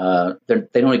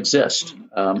 They don't exist.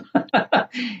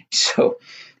 So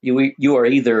you are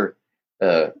either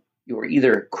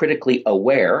critically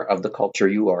aware of the culture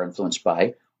you are influenced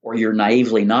by, or you're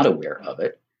naively not aware of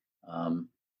it.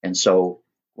 And so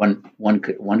one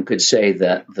could say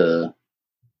that the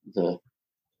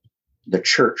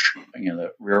church,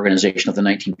 the reorganization of the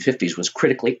 1950s, was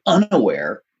critically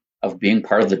unaware of being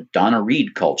part of the Donna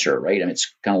Reed culture, right? I mean,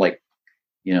 it's kind of like,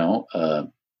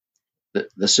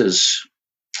 this is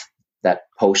that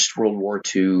post-World War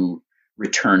II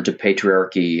return to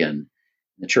patriarchy, and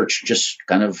the church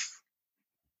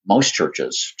most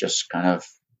churches just kind of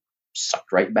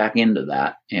sucked right back into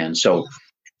that. And so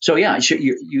yeah,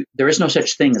 there is no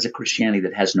such thing as a Christianity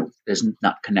that is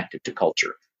not connected to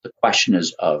culture. The question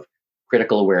is of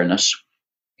critical awareness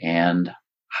and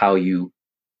how you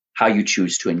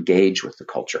choose to engage with the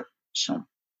culture.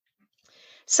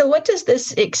 So what does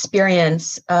this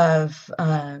experience of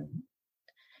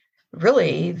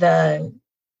really the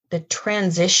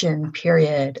transition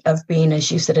period of being,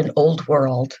 as you said, an old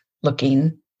world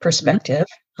looking perspective,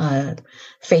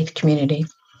 faith community,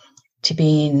 to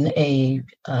being a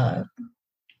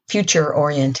future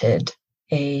oriented,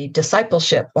 a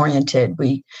discipleship oriented,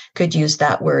 we could use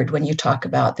that word when you talk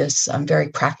about this very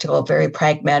practical, very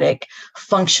pragmatic,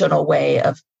 functional way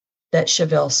that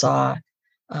Cheville saw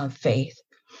faith.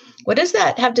 What does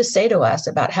that have to say to us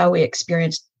about how we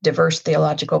experience diverse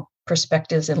theological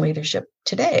perspectives in leadership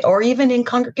today, or even in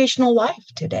congregational life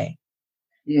today?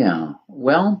 Yeah,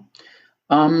 well,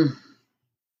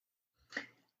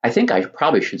 I think I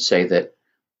probably should say that,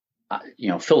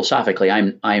 philosophically,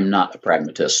 I'm not a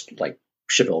pragmatist like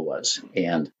Cheville was,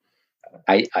 and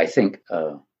I think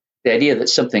the idea that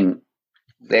something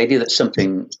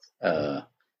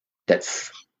that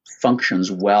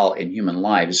functions well in human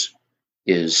lives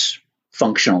is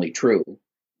functionally true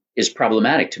is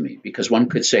problematic to me, because one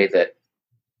could say that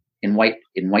in white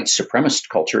supremacist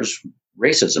cultures,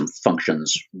 racism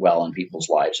functions well in people's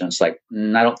lives, and it's like,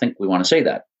 I don't think we want to say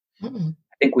that. Mm-mm.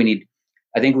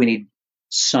 I think we need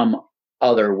some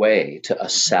other way to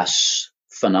assess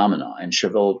phenomena, and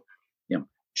Cheville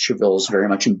is very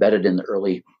much embedded in the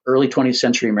early 20th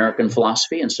century American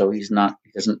philosophy, and so he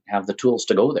doesn't have the tools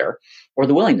to go there or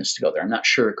the willingness to go there. I'm not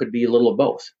sure. It could be a little of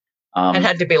both. It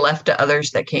had to be left to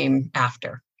others that came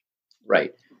after.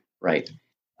 Right.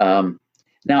 Now,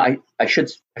 I should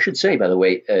say, by the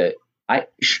way,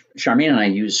 Charmaine and I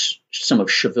use some of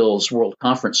Cheville's World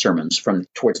Conference sermons from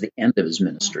towards the end of his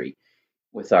ministry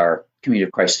with our Community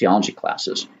of Christ theology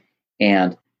classes,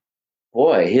 and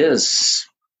boy, his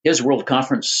World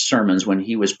Conference sermons when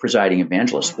he was presiding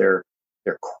evangelist, they're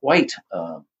quite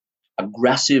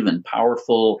aggressive and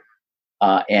powerful,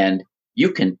 and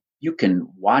you can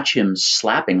watch him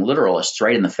slapping literalists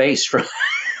right in the face from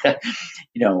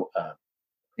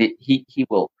He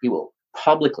will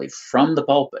publicly from the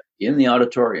pulpit in the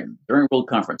auditorium during World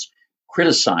Conference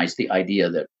criticize the idea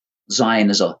that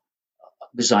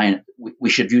we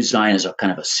should view Zion as a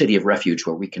kind of a city of refuge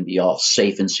where we can be all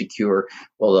safe and secure.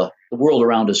 Well, the world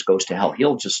around us goes to hell.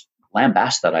 He'll just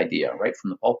lambast that idea right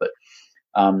from the pulpit.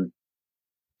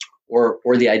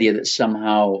 Or the idea that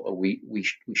somehow we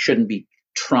shouldn't be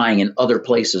trying in other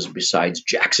places besides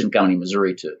Jackson County,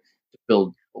 Missouri, to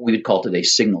build what we would call today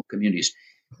signal communities.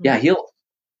 Yeah,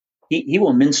 he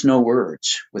will mince no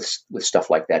words with stuff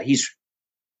like that. He's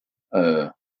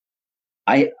I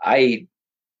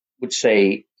would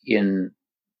say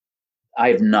I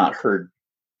have not heard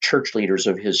church leaders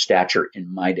of his stature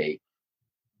in my day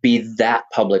be that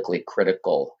publicly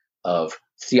critical of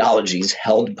theologies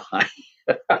held by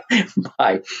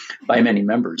by many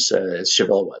members, as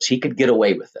Chevelle was. He could get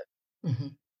away with it. Mm-hmm.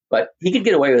 But he could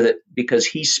get away with it because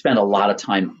he spent a lot of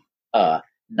time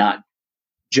not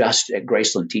just at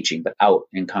Graceland teaching, but out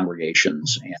in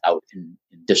congregations and out in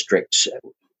districts,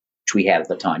 which we had at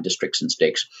the time, districts and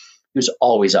stakes. He was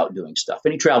always out doing stuff.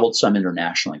 And he traveled some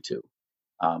internationally too.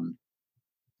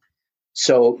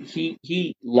 So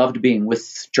he loved being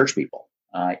with church people.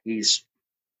 He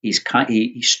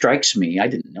strikes me, I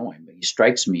didn't know him, but he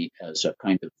strikes me as a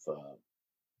kind of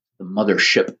the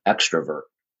mothership extrovert.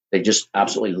 They just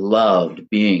absolutely loved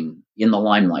being in the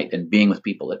limelight and being with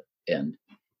people. And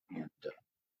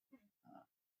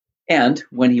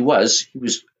when he was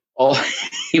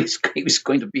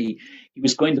going to be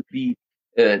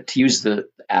to use the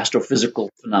astrophysical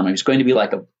phenomenon, he was going to be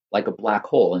like a black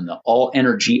hole, and all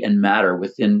energy and matter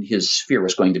within his sphere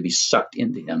was going to be sucked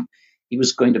into him. He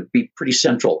was going to be pretty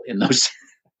central in those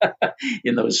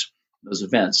in those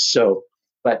events. So,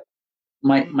 but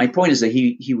my point is that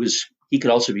he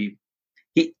could also be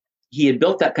he had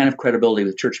built that kind of credibility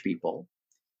with church people,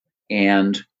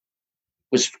 and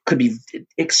could be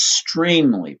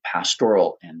extremely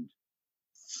pastoral and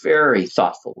very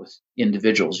thoughtful with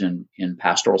individuals in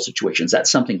pastoral situations.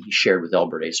 That's something he shared with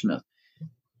Elbert A. Smith.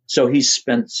 So he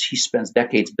spends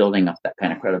decades building up that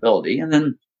kind of credibility, and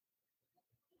then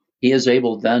he is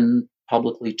able then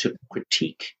publicly to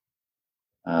critique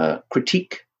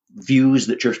views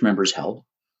that church members held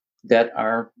that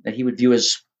he would view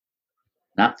as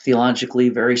not theologically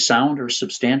very sound or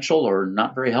substantial or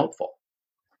not very helpful.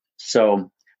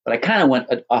 So, but I kind of went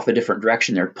off a different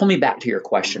direction there. Pull me back to your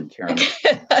question, Karen.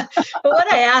 Well,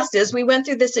 what I asked is, we went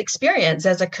through this experience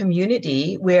as a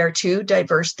community where two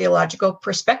diverse theological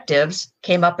perspectives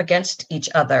came up against each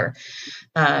other.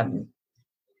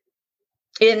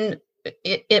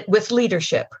 With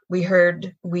leadership, we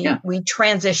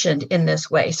transitioned in this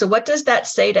way. So what does that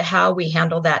say to how we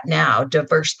handle that now,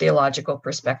 diverse theological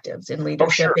perspectives in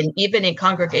leadership and even in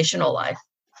congregational life?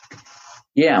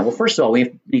 Yeah, well, first of all,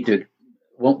 we need to,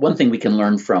 one thing we can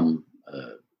learn from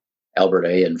Elbert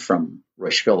A. and from Roy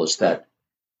Chevelle is that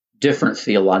different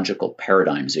theological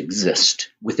paradigms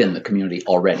exist within the community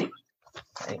already.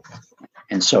 Right.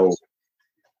 And so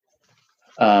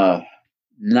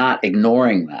not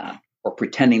ignoring that or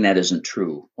pretending that isn't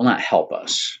true will not help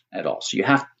us at all. So you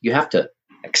have to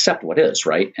accept what is,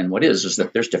 right? And what is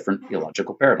that there's different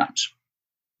theological paradigms.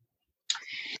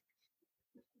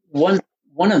 One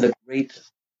of the great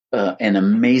and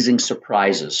amazing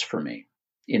surprises for me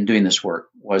in doing this work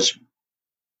was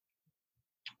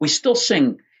we still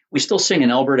sing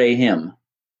an Elbert A. hymn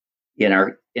in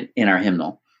our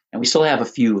hymnal, and we still have a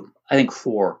few, I think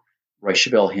 4 Roy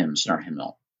Chevelle hymns in our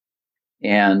hymnal.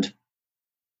 And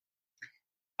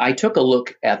I took a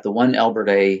look at the one Elbert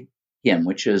A. hymn,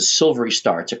 which is Silvery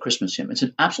Star. It's a Christmas hymn. It's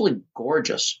an absolutely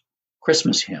gorgeous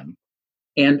Christmas hymn.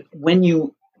 And when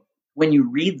you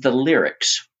read the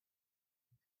lyrics,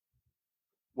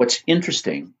 what's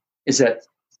interesting is that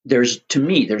there's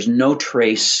no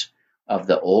trace of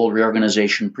the old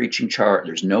reorganization preaching chart.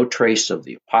 There's no trace of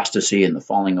the apostasy and the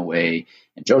falling away,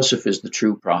 and Joseph is the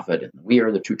true prophet, and we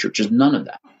are the true church. There's none of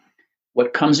that.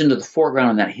 What comes into the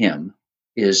foreground in that hymn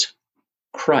is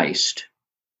Christ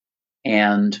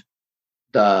and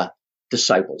the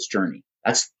disciples' journey.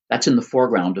 That's in the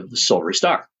foreground of the Silvery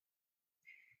Star.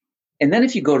 And then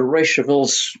if you go to Roy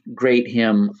Chevelle's great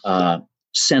hymn,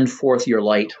 Send Forth Your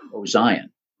Light, O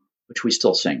Zion, which we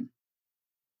still sing,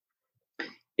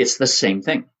 it's the same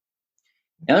thing.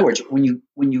 In other words, when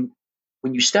you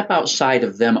step outside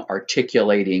of them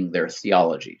articulating their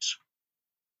theologies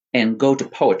and go to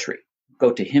poetry,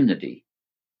 go to hymnody,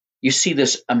 you see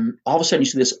this, all of a sudden you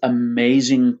see this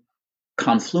amazing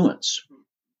confluence.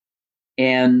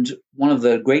 And one of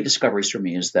the great discoveries for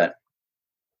me is that,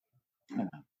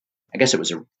 I guess it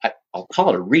was I'll call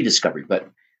it a rediscovery, but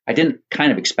I didn't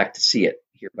kind of expect to see it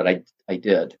here, but I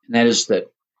did. And that is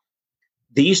that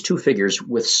these two figures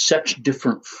with such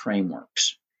different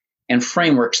frameworks, and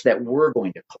frameworks that were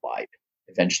going to collide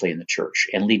eventually in the church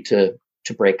and lead to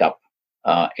breakup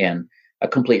and a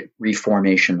complete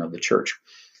reformation of the church.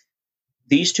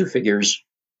 These two figures,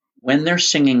 when they're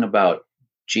singing about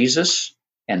Jesus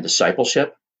and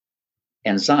discipleship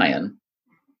and Zion,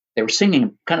 they were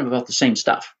singing kind of about the same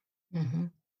stuff. Mm-hmm.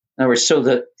 In other words, so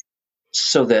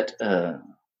that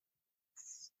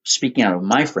speaking out of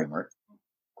my framework,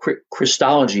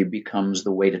 Christology becomes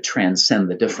the way to transcend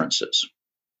the differences,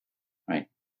 right?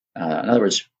 In other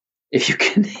words,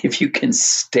 if you can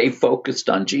stay focused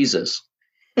on Jesus,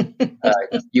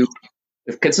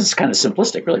 because it's kind of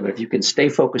simplistic, really, but if you can stay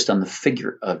focused on the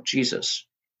figure of Jesus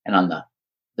and on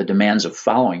the demands of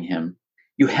following him,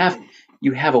 you have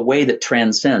a way that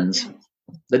transcends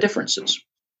the differences.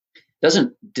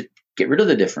 Doesn't get rid of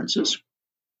the differences.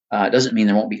 It doesn't mean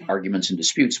there won't be arguments and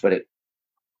disputes, but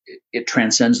it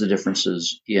transcends the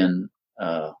differences in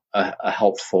a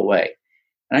helpful way.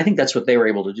 And I think that's what they were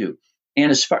able to do. And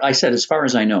as far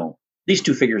as I know, these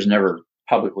two figures never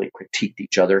publicly critiqued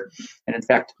each other. And in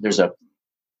fact, there's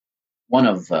one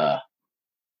of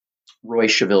Roy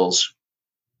Cheville's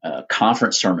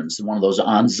conference sermons, one of those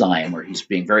on Zion, where he's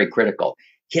being very critical.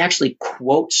 He actually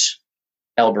quotes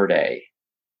Albert A.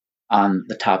 on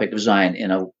the topic of Zion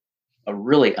in a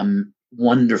really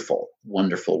wonderful,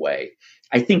 wonderful way.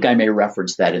 I think I may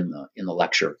reference that in the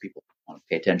lecture if people want to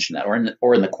pay attention to that,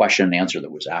 or in the question and answer that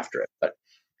was after it.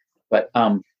 But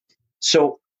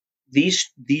so these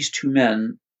two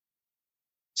men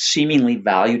seemingly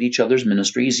valued each other's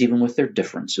ministries, even with their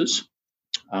differences.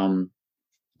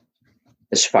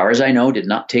 As far as I know, did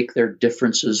not take their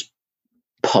differences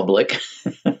public,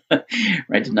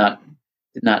 right? Did not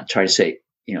try to say,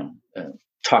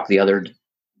 talk the other,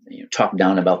 talk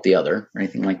down about the other or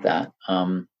anything like that.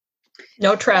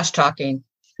 No trash talking.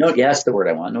 No, yeah, that's the word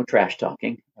I want. No trash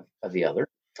talking of the other.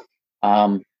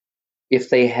 If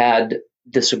they had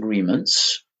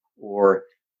disagreements, or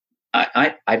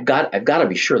I've got to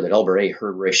be sure that Albert A.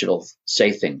 heard Roy Cheville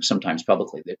say things sometimes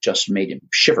publicly that just made him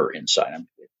shiver inside.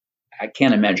 I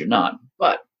can't imagine not,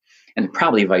 and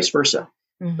probably vice versa.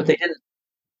 Mm-hmm. But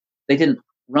they didn't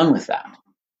run with that.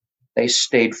 They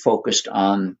stayed focused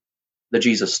on the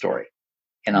Jesus story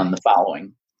and on the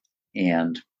following.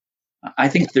 And I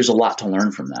think there's a lot to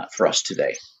learn from that for us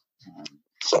today.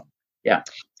 Yeah.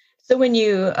 So when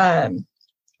you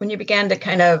began to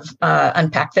kind of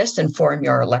unpack this and form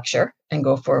your lecture and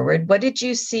go forward, what did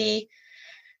you see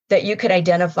that you could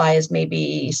identify as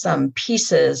maybe some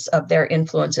pieces of their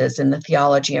influences in the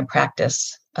theology and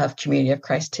practice of Community of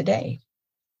Christ today?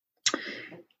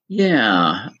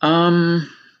 Yeah.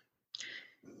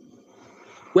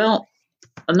 Well,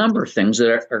 a number of things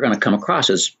that are going to come across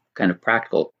as kind of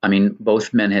practical. I mean,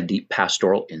 both men had deep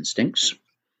pastoral instincts,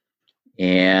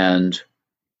 and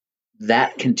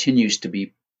that continues to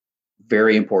be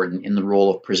very important in the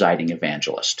role of presiding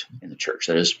evangelist in the church.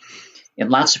 That is, in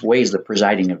lots of ways, the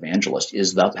presiding evangelist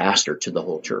is the pastor to the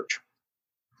whole church.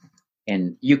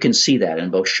 And you can see that in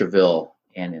both Cheville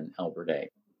and in Albert A.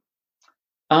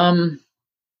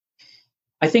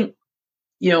 I think,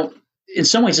 in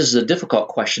some ways, this is a difficult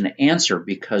question to answer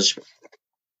because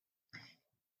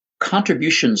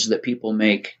contributions that people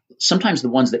make, sometimes the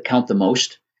ones that count the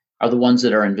most, are the ones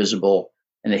that are invisible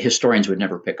and that historians would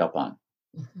never pick up on.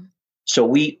 Mm-hmm. So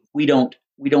we don't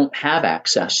have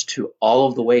access to all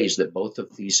of the ways that both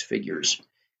of these figures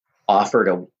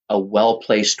offered a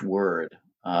well-placed word,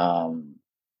 a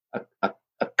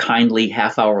kindly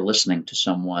half-hour listening to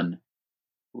someone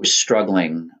who was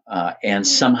struggling, and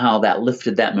somehow that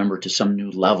lifted that member to some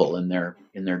new level in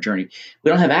their journey. We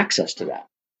don't have access to that,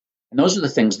 and those are the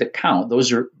things that count.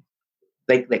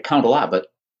 They count a lot, but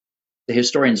the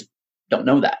historians don't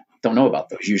know about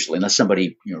those usually, unless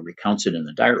somebody recounts it in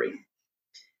the diary.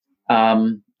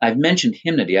 I've mentioned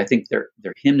hymnody. I think their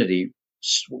hymnody,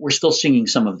 we're still singing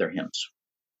some of their hymns.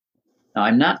 Now,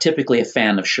 I'm not typically a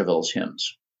fan of Cheville's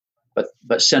hymns,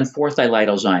 but "Send Forth Thy Light,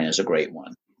 O Zion" is a great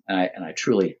one, and I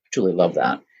truly love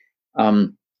that.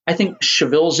 I think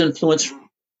Cheville's influence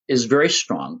is very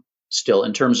strong still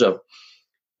in terms of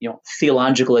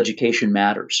theological education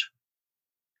matters,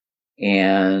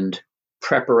 and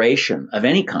preparation of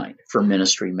any kind for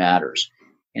ministry matters,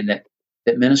 and that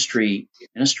ministry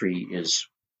is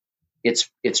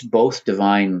it's both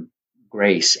divine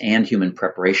grace and human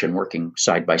preparation working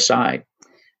side by side.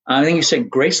 I think you say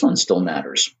Graceland still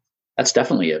matters. That's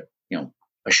definitely a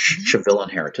Cheville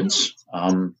inheritance.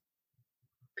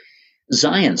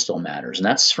 Zion still matters, and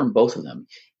that's from both of them.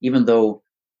 Even though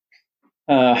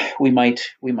we might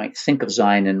think of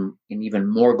Zion in even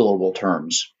more global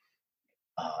terms,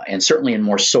 and certainly in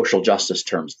more social justice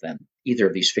terms than either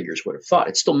of these figures would have thought.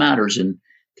 It still matters in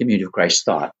Community of Christ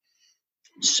thought.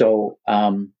 So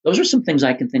those are some things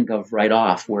I can think of right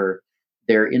off where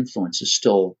their influence is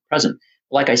still present.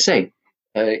 Like I say,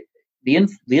 the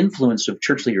influence of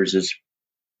church leaders is,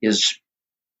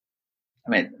 I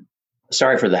mean,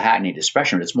 sorry for the hackneyed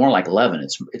expression, but it's more like leaven.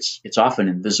 It's often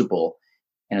invisible,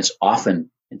 and it's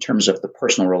often in terms of the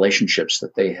personal relationships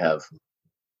that they have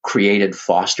created,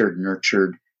 fostered,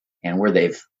 nurtured, and where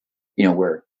they've,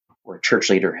 where a church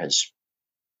leader has,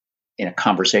 in a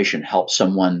conversation, helped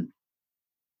someone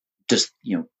just,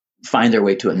 find their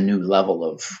way to a new level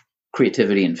of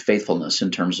creativity and faithfulness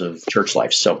in terms of church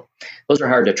life. So those are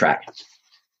hard to track.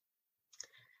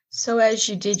 So as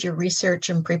you did your research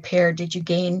and prepared, did you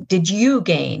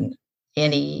gain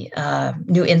any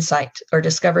new insight or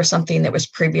discover something that was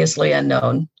previously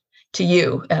unknown to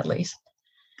you, at least?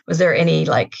 Was there any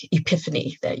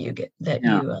epiphany that you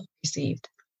received?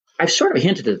 I've sort of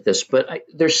hinted at this, but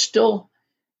there's still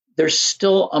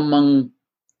among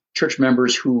church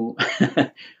members who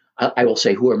I will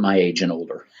say who are my age and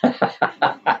older,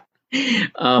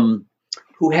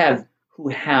 who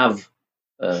have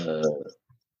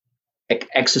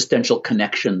existential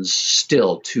connections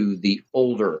still to the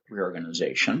older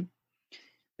reorganization.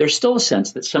 There's still a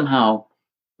sense that somehow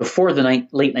before the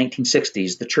late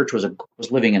 1960s, the church was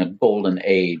living in a golden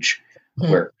age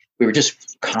where we were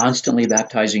just constantly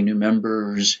baptizing new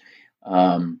members.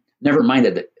 Never mind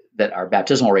that our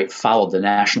baptismal rate followed the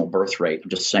national birth rate. I'm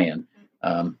just saying.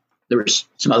 There was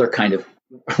some other kind of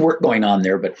work going on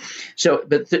there, but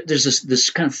there's this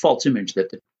kind of false image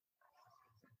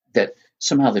that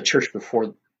somehow the church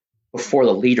before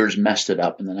the leaders messed it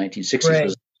up in the 1960s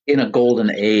was in a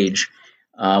golden age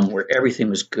where everything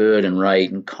was good and right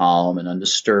and calm and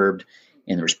undisturbed,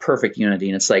 and there was perfect unity.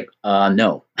 And it's like,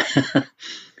 no,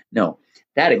 no,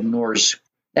 that ignores.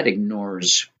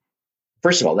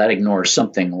 First of all, that ignores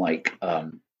something like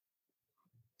the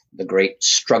great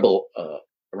struggle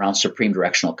around supreme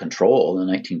directional control in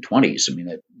the 1920s. I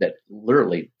mean, that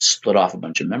literally split off a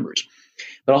bunch of members,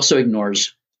 but also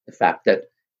ignores the fact that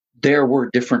there were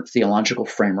different theological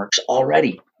frameworks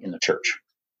already in the church,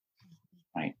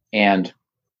 right? And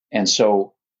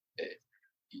so,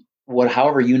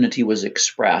 however unity was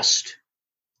expressed,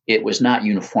 it was not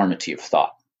uniformity of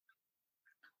thought,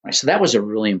 right? So that was a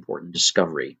really important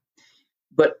discovery.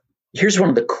 But here's one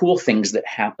of the cool things that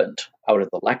happened out of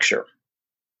the lecture.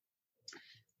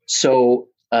 So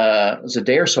it was a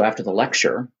day or so after the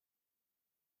lecture,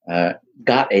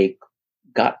 got a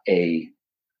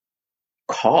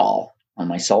call on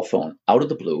my cell phone out of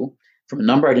the blue from a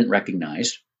number I didn't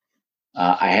recognize.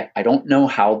 I don't know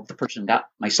how the person got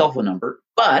my cell phone number,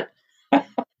 but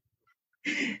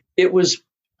it was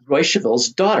Roy Cheville's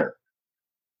daughter,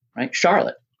 right,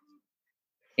 Charlotte.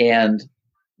 And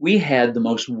we had the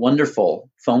most wonderful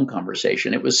phone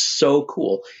conversation. It was so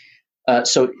cool.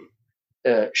 So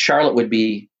Charlotte would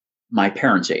be my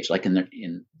parents' age, like in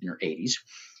her 80s,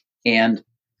 and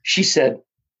she said,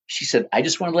 I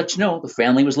just want to let you know the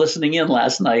family was listening in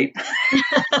last night,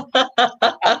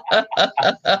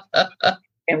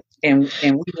 and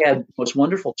we had the most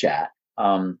wonderful chat.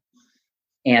 And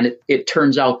it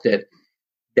turns out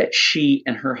that she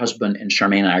and her husband and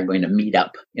Charmaine and I are going to meet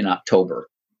up in October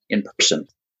in person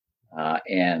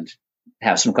and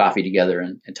have some coffee together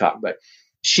and talk. But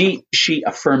she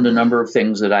affirmed a number of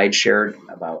things that I had shared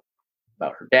about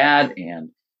her dad,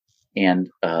 and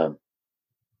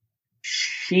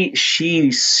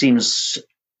she seems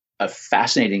a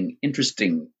fascinating,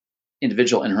 interesting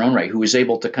individual in her own right who was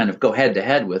able to kind of go head to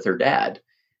head with her dad.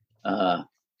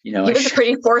 He was a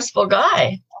pretty forceful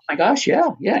guy. Oh my gosh,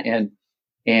 yeah,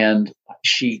 and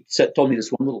she told me this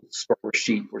one little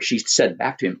story where she said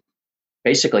back to him,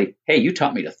 basically, "Hey, you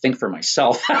taught me to think for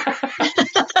myself."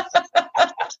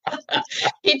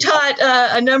 He taught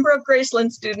a number of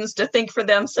Graceland students to think for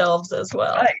themselves as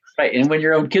well. Right. And when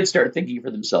your own kids start thinking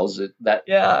for themselves, that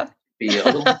be a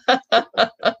little.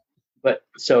 But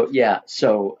so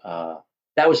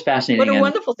that was fascinating. What a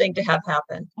wonderful thing to have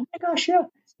happen. Oh my gosh,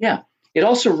 yeah. It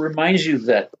also reminds you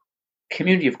that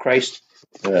Community of Christ,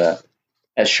 as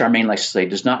Charmaine likes to say,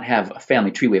 does not have a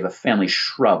family tree. We have a family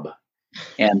shrub,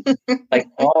 and like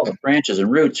all the branches and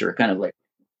roots are kind of like.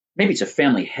 Maybe it's a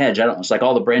family hedge. I don't know. It's like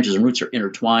all the branches and roots are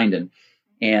intertwined,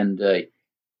 and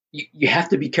you have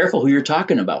to be careful who you're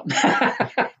talking about.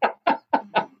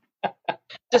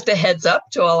 Just a heads up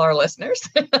to all our listeners.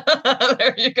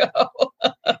 There you go.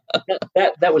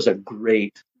 That was a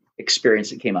great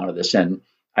experience that came out of this, and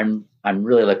I'm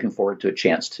really looking forward to a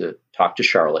chance to talk to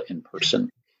Charlotte in person,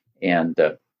 and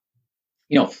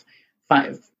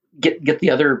get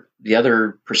the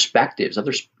other perspectives,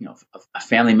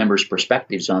 family members'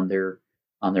 perspectives on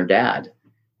their dad.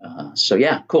 So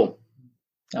yeah, cool.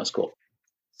 That was cool.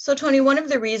 So Tony, one of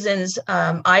the reasons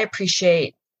I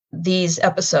appreciate these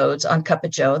episodes on Cup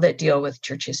of Joe that deal with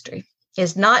church history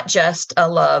is not just a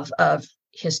love of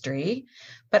history,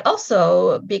 but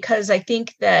also because I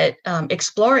think that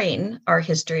exploring our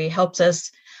history helps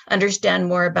us understand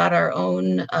more about our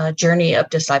own journey of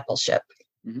discipleship.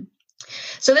 Mm-hmm.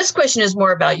 So this question is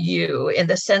more about you in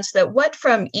the sense that what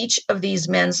from each of these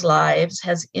men's lives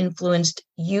has influenced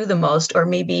you the most, or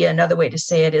maybe another way to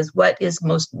say it is what is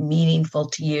most meaningful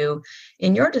to you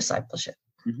in your discipleship?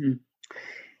 Mm-hmm.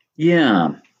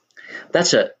 Yeah,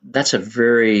 that's a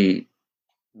very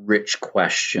rich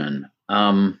question.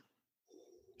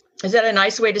 Is that a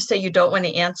nice way to say you don't want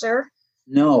to answer?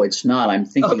 No, it's not. I'm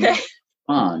thinking okay.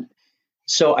 On.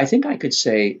 So I think I could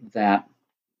say that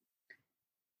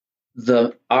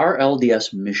our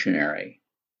LDS missionary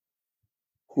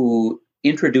who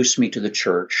introduced me to the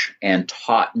church and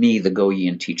taught me the Go Ye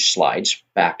and Teach slides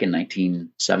back in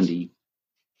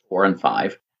 1974 and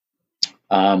 5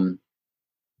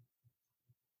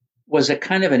 was a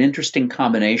kind of an interesting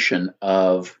combination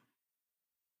of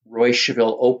Roy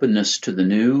Cheville openness to the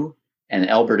new and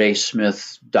Albert A.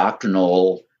 Smith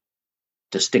doctrinal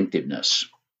distinctiveness.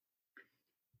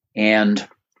 And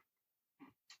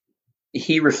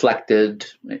he reflected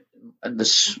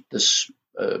this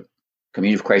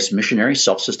Community of Christ missionary,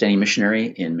 self-sustaining missionary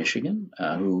in Michigan,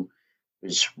 who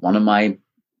was one of my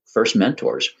first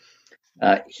mentors.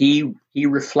 He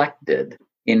reflected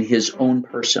in his own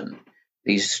person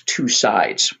these two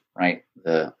sides, right?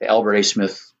 The Albert A.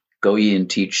 Smith, Go Ye and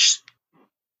Teach,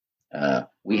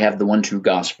 we have the one true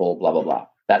gospel, blah, blah, blah,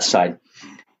 that side.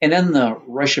 And then the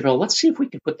Roy Cheville, let's see if we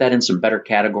can put that in some better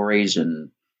categories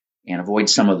and avoid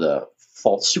some of the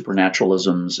false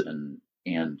supernaturalisms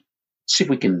and see if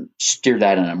we can steer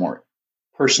that in a more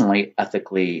personally,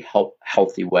 ethically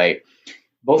healthy way.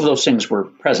 Both of those things were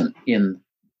present in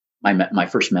my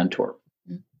first mentor.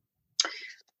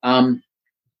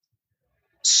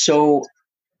 So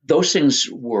those things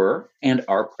were and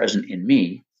are present in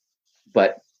me,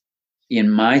 but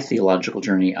in my theological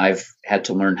journey, I've had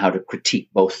to learn how to critique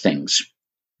both things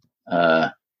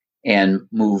and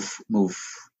move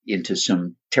into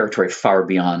some territory far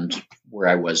beyond where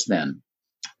I was then.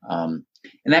 And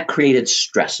that created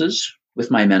stresses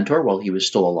with my mentor while he was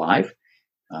still alive.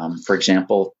 For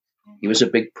example, he was a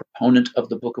big proponent of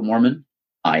the Book of Mormon.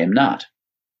 I am not,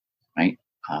 right?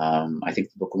 I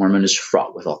think the Book of Mormon is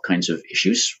fraught with all kinds of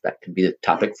issues. That can be the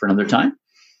topic for another time.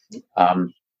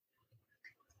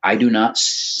 I do not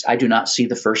see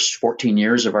the first 14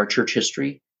 years of our church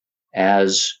history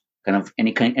as kind of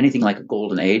anything like a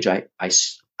golden age. I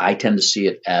tend to see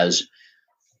it as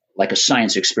like a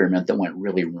science experiment that went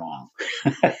really wrong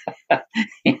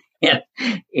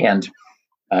and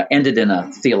ended in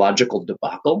a theological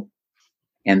debacle,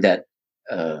 and that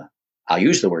I'll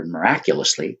use the word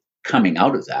miraculously, coming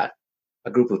out of that,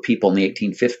 a group of people in the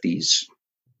 1850s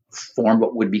formed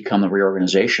what would become the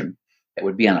reorganization that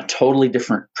would be on a totally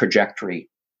different trajectory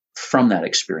from that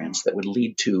experience, that would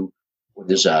lead to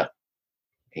what is a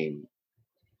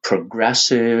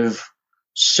progressive,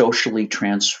 socially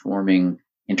transforming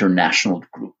international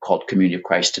group called Community of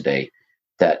Christ today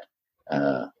that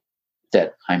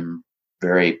I'm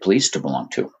very pleased to belong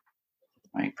to,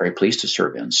 right? Very pleased to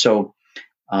serve in. So,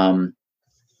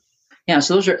 so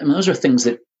those are things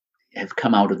that have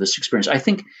come out of this experience. I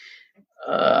think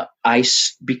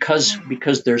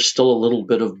because there's still a little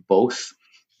bit of both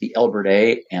the Albert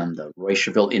A. and the Roy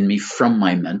Cheville in me from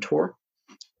my mentor.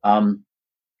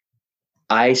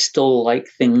 I still like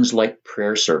things like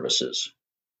prayer services,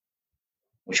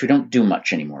 which we don't do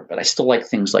much anymore, but I still like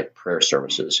things like prayer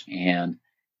services. And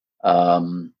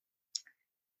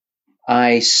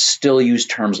I still use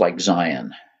terms like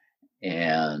Zion,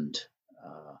 and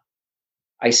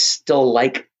I still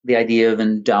like the idea of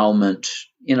endowment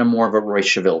in a more of a Roy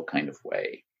Cheville kind of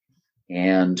way.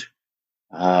 And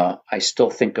I still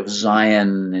think of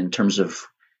Zion in terms of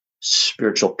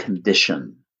spiritual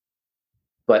condition.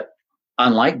 But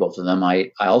unlike both of them,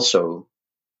 I also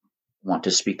want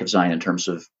to speak of Zion in terms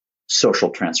of social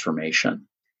transformation.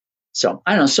 So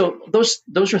I don't know. So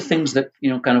those are things that,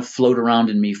 kind of float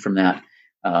around in me from that.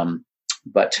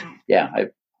 But yeah,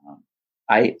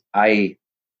 I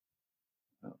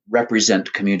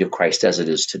represent Community of Christ as it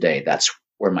is today. That's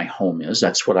where my home is.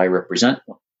 That's what I represent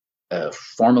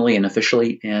formally and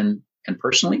officially and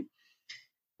personally.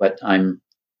 But I'm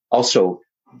also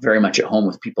very much at home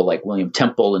with people like William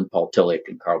Temple and Paul Tillich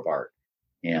and Karl Barth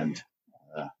and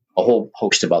a whole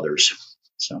host of others.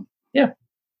 So, yeah.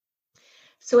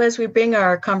 So as we bring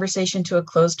our conversation to a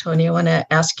close, Tony, I want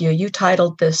to ask you, you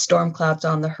titled this Storm Clouds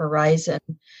on the Horizon.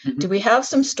 Mm-hmm. Do we have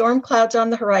some storm clouds on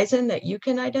the horizon that you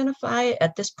can identify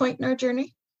at this point in our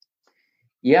journey?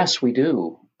 Yes, we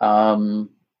do. The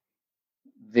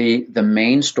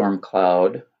main storm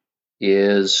cloud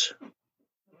is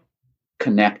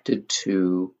connected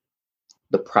to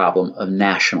the problem of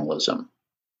nationalism,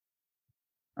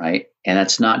 right? And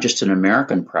it's not just an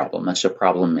American problem. That's a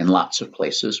problem in lots of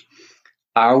places.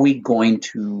 Are we going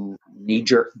to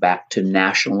knee-jerk back to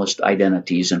nationalist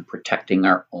identities and protecting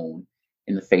our own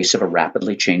in the face of a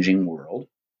rapidly changing world?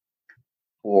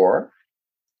 Or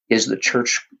is the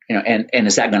church, and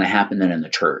is that going to happen then in the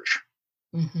church?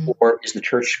 Mm-hmm. Or is the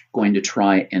church going to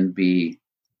try and be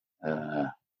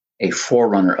a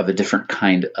forerunner of a different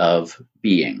kind of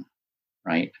being,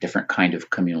 right? A different kind of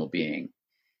communal being.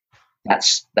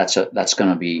 That's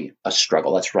going to be a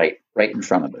struggle. That's right in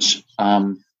front of us.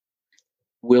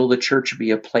 Will the church be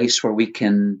a place where we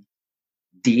can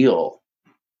deal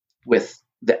with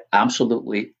the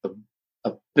absolutely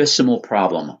abysmal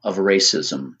problem of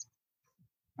racism,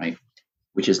 right?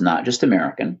 Which is not just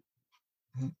American,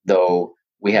 though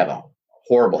we have a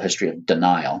horrible history of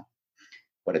denial,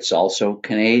 but it's also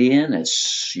Canadian.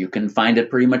 You can find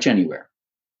it pretty much anywhere,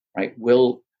 right?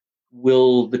 Will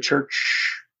the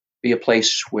church be a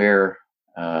place where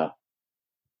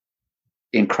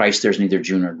in Christ there's neither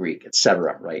Jew nor Greek,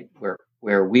 etc., right?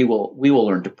 Where we will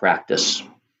learn to practice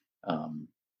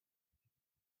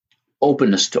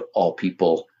openness to all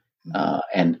people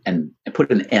and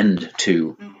put an end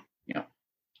to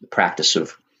the practice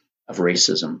of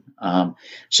racism.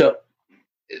 So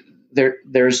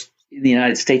there's in the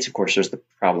United States, of course, there's the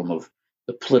problem of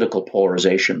the political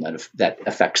polarization that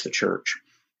affects the church.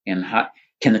 And how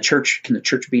can the church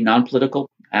be non-political?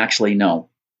 Actually, no.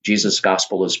 Jesus'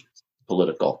 gospel is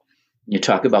political. When you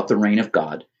talk about the reign of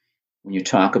God, when you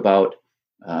talk about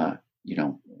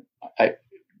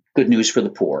good news for the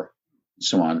poor, and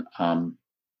so on.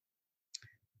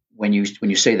 When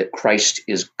you say that Christ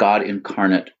is God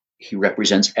incarnate, he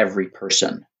represents every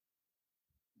person,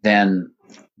 then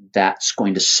that's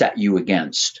going to set you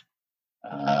against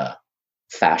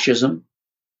fascism,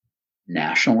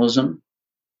 nationalism,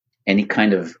 any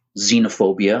kind of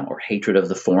xenophobia or hatred of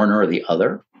the foreigner or the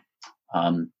other.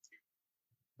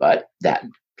 But that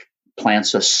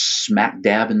plants us smack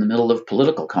dab in the middle of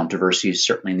political controversies,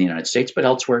 certainly in the United States, but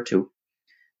elsewhere too.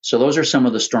 So those are some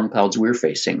of the storm clouds we're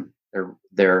facing.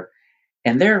 They're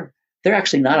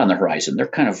actually not on the horizon. They're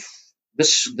kind of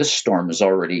this storm is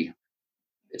already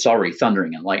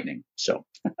thundering and lightning. So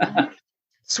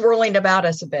swirling about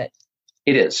us a bit.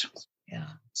 It is. Yeah.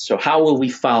 So how will we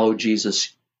follow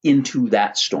Jesus into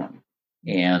that storm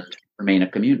and remain a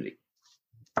community?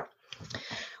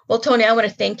 Well, Tony, I want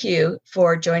to thank you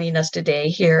for joining us today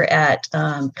here at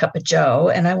Cup of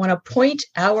Joe. And I want to point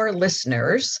our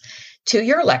listeners to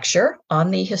your lecture on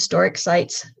the Historic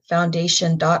Sites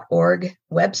Foundation.org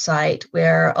website,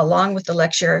 where along with the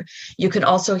lecture, you can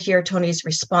also hear Tony's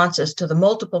responses to the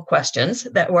multiple questions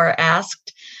that were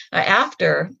asked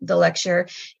after the lecture.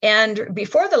 And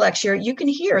before the lecture, you can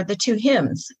hear the two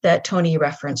hymns that Tony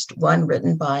referenced, one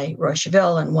written by Roy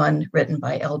Cheville and one written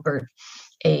by Elbert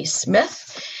A.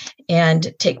 Smith,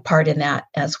 and take part in that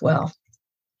as well.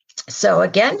 So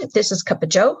again, this is Cup of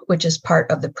Joe, which is part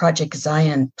of the Project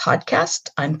Zion podcast.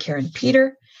 I'm Karen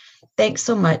Peter. Thanks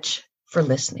so much for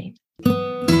listening.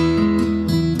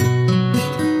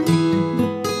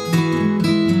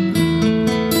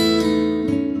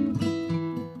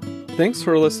 Thanks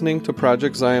for listening to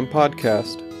Project Zion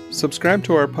podcast. Subscribe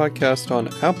to our podcast on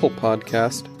Apple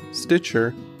Podcast,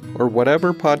 Stitcher, or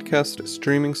whatever podcast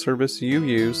streaming service you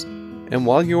use, and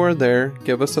while you are there,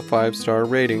 give us a 5-star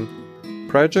rating.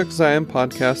 Project Zion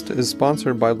Podcast is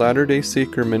sponsored by Latter-day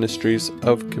Seeker Ministries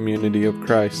of Community of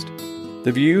Christ.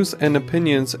 The views and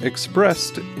opinions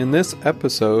expressed in this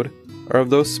episode are of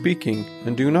those speaking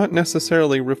and do not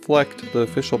necessarily reflect the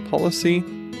official policy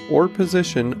or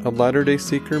position of Latter-day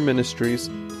Seeker Ministries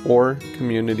or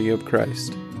Community of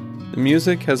Christ. The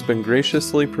music has been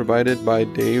graciously provided by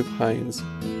Dave Hines.